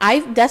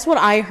that. That's what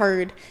I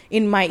heard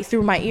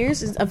through my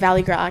ears is a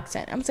Valley Girl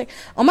accent. I'm just like,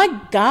 oh my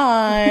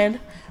god,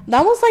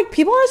 that was like,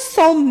 people are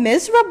so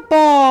miserable.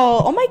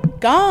 Oh my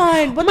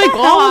god, what the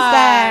hell was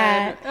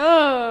that?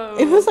 Oh,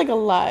 it was like a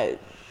lot.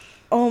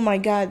 Oh my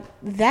god,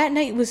 that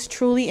night was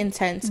truly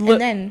intense. And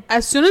then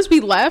as soon as we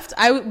left,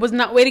 I was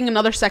not waiting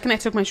another second. I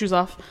took my shoes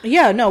off.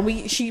 Yeah, no,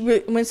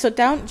 when sit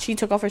down, she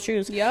took off her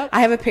shoes. Yep.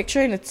 I have a picture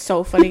and it's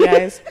so funny,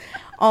 guys.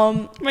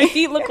 My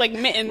feet look like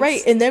mittens.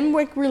 Right, and then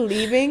like we're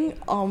leaving,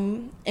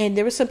 and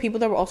there were some people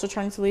that were also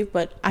trying to leave,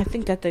 but I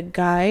think that the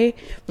guy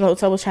from the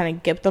hotel was trying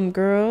to get them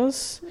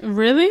girls.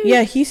 Really?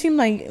 Yeah, he seemed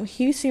like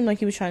he was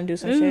trying to do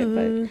some shit.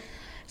 But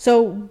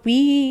so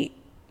we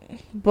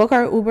book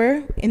our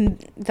Uber,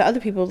 and the other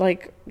people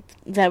like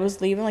that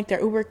was leaving, like their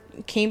Uber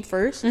came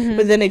first,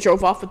 but then they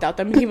drove off without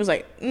them, and he was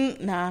like,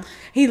 nah.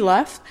 He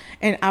left,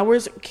 and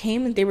ours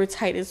came, and they were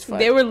tight as fuck.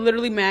 They were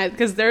literally mad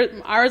because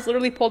ours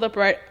literally pulled up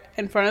right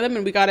in front of them,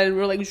 and we got in, and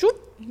we were like, shoot,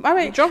 all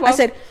right, drove off. I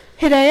said,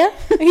 Hidayah?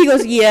 And he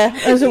goes, yeah.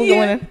 And so we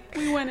went in.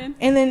 We went in.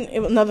 And then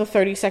another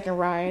 30-second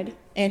ride,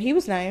 and he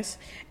was nice.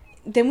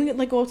 Then we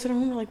like go up to the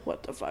room, we're like,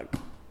 what the fuck?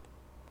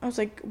 I was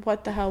like,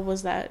 what the hell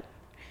was that?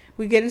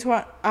 We get into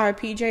our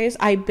PJs.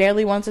 I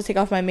barely wanted to take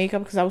off my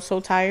makeup because I was so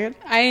tired.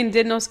 I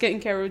did no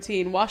skincare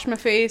routine. Washed my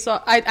face.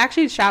 I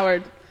actually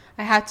showered.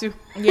 I had to.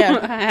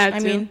 Yeah. I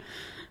mean,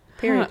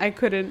 period. I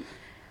couldn't.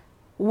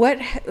 What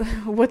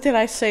did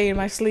I say in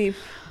my sleep?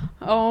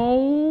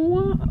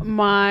 Oh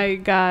my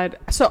god.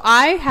 So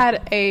I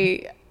had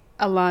a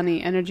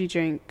Alani energy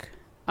drink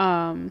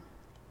a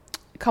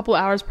couple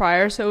hours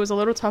prior, so it was a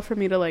little tough for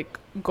me to like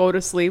go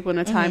to sleep when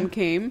the time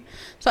came.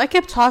 So I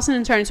kept tossing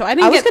and turning. So I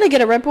was gonna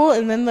get a Red Bull,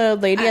 and then the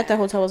lady at the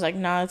hotel was like,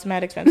 nah, it's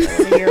mad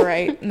expensive. You're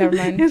right. Never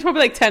mind. It was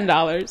probably like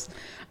 $10.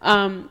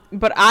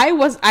 But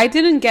I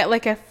didn't get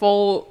like a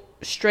full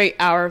straight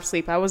hour of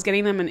sleep. I was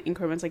getting them in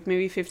increments, like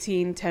maybe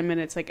 10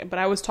 minutes, like, but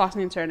I was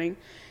tossing and turning.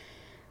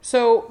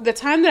 So the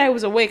time that I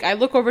was awake, I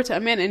look over to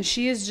Amanda, and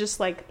she is just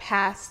like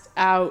passed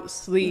out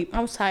sleep.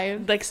 I was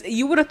tired. Like,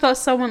 you would have thought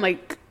someone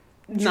like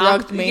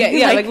drugged me.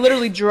 Yeah, like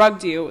literally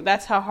drugged you.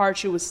 That's how hard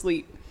she was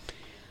asleep.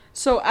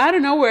 So out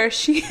of nowhere,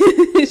 she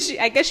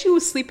I guess she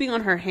was sleeping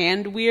on her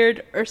hand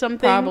weird or something.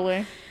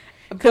 Probably.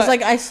 Because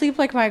like I sleep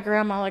like my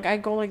grandma, like I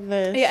go like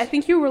this. Yeah, I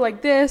think you were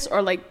like this,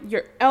 or like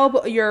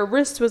your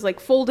wrist was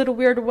like folded a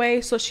weird way.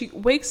 So she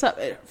wakes up,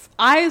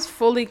 eyes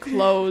fully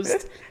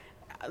closed,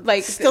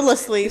 like still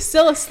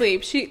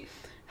asleep. She,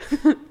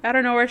 I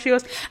don't know where she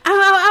goes. Ow, ow,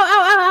 ow,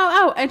 ow, ow,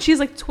 ow, ow, and she's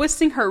like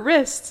twisting her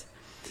wrist.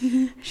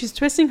 She's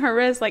twisting her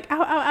wrist, like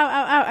ow, ow, ow,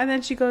 ow, ow, and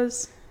then she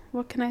goes,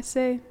 "What can I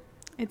say?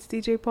 It's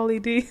DJ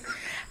Pauly D."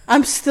 I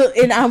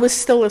was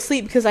still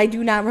asleep because I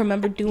do not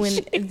remember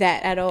doing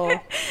that at all.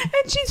 And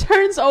she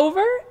turns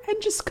over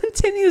and just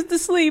continues to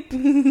sleep.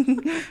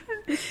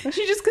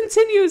 She just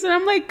continues, and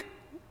I'm like,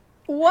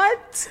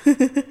 what?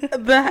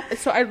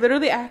 So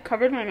I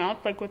covered my mouth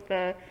like with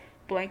the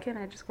blanket, and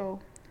I just go,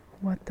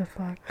 what the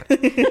fuck?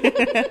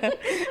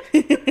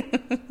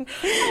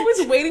 I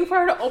was waiting for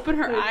her to open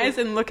her eyes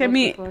and look at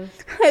me.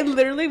 I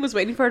literally was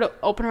waiting for her to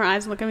open her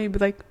eyes and look at me and be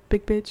like,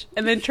 big bitch,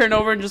 and then turn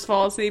over and just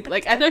fall asleep.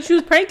 Like, I thought she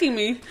was pranking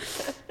me.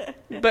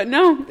 But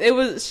no,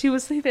 she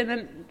was sleeping. And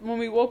then when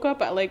we woke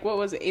up at like, what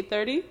was it,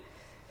 8:30?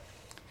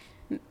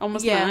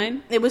 Almost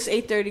 9? It was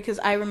 8:30 because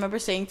I remember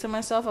saying to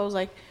myself, I was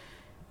like,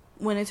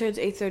 when it turns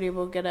 8:30,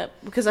 we'll get up.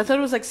 Because I thought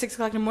it was like 6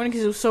 o'clock in the morning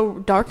because it was so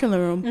dark in the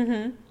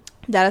room.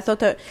 That I thought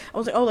that I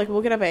was like, oh, like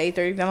we'll get up at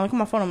 8:30. Then I look at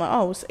my phone, I'm like,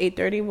 oh, it's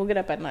 8:30. We'll get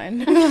up at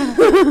 9.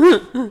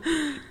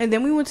 And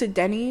then we went to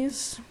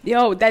Denny's.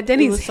 Yo, that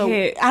Denny's was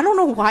hit. I don't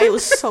know why it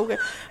was so good.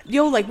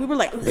 Yo, like we were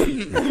like,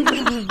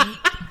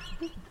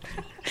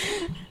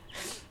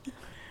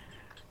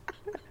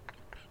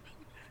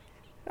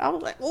 I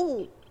was like,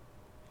 ooh.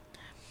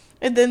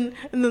 And then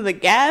the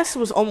gas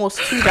was almost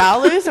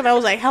 $2, and I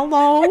was like,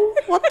 hello,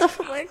 what the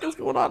fuck is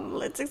going on in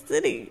Atlantic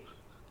City?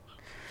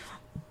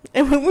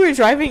 And when we were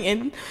driving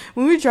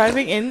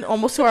in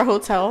almost to our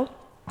hotel,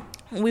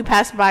 we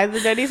passed by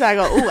the Denny's. I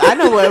go, ooh, I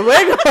know where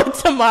we're going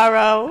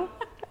tomorrow.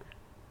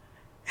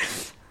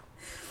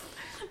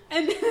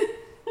 And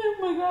oh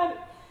my god,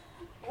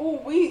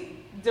 oh, we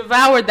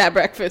devoured that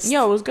breakfast.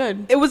 Yo, it was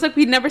good. It was like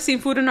we'd never seen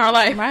food in our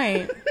life.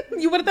 Right.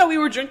 You would have thought we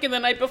were drinking the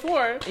night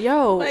before.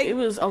 Yo, like, it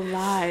was a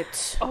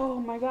lot. Oh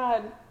my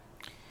god.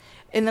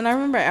 And then I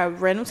remember at a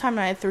random time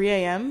at 3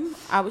 a.m.,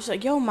 I was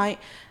like, yo, my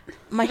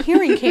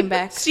hearing came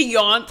back. She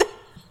yawned.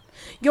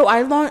 Yo,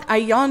 I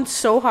yawned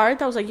so hard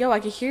that I was like, yo, I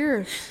could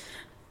hear.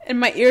 And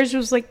my ears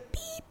was like,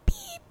 beep,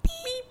 beep,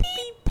 beep,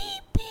 beep,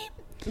 beep,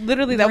 beep.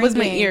 Literally, that was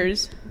my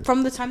ears.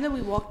 From the time that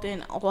we walked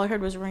in, all I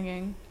heard was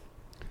ringing.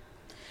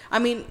 I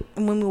mean,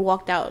 when we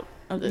walked out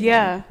of the thing.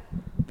 Yeah.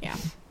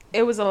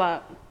 It was a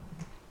lot.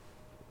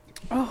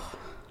 Oh,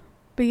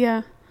 but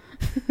yeah.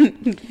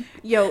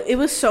 Yo, it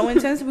was so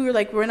intense. We were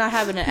like, we're not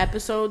having an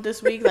episode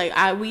this week.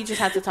 Like, we just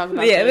have to talk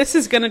about this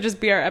is gonna just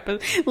be our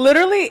episode.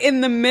 Literally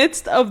in the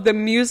midst of the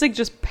music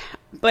just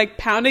like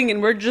pounding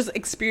and we're just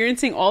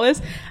experiencing all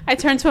this, I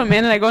turn to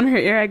Amanda and I go in her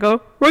ear, I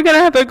go, we're gonna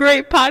have a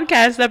great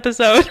podcast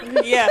episode.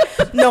 Yeah.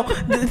 No,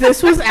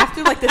 this was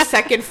after like the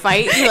second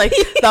fight, like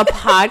the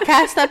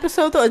podcast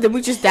episode though, and then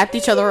we just dapped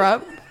each other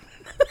up.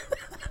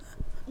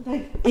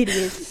 Like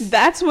idiots.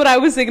 That's what I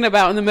was thinking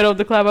about in the middle of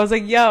the club. I was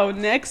like, yo,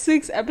 next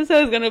week's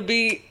episode is gonna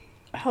be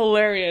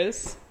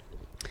hilarious.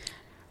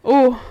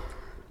 Oh,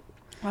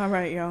 all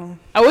right, yo.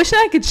 I wish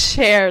that I could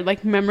share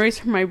like memories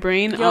from my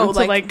brain onto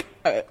like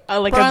a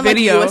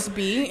video, like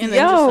USB, and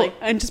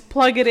then just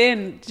plug it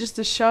in just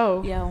to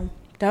show. Yo,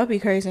 that would be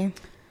crazy.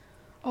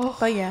 Oh,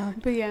 but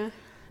yeah,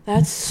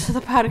 that's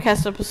the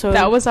podcast episode.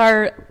 That was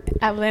our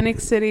Atlantic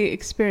City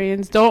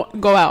experience.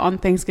 Don't go out on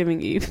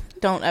Thanksgiving Eve.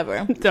 Don't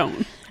ever.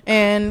 Don't.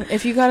 And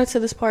if you got it to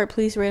this part,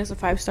 please rate us a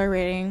 5-star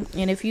rating.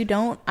 And if you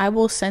don't, I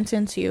will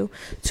sentence you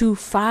to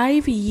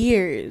 5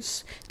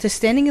 years to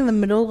standing in the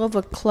middle of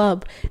a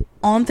club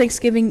on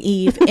Thanksgiving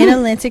Eve in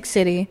Atlantic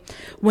City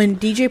when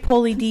DJ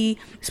Pauly D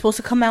is supposed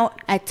to come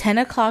out at 10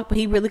 o'clock, but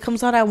he really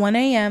comes out at 1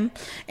 a.m.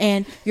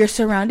 And you're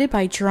surrounded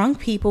by drunk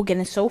people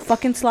getting so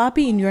fucking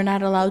sloppy, and you're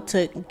not allowed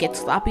to get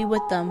sloppy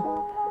with them.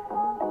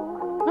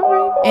 All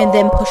right. And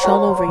then push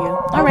all over you.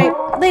 All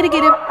right. Later,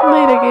 Gator.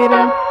 Later,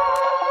 Gator.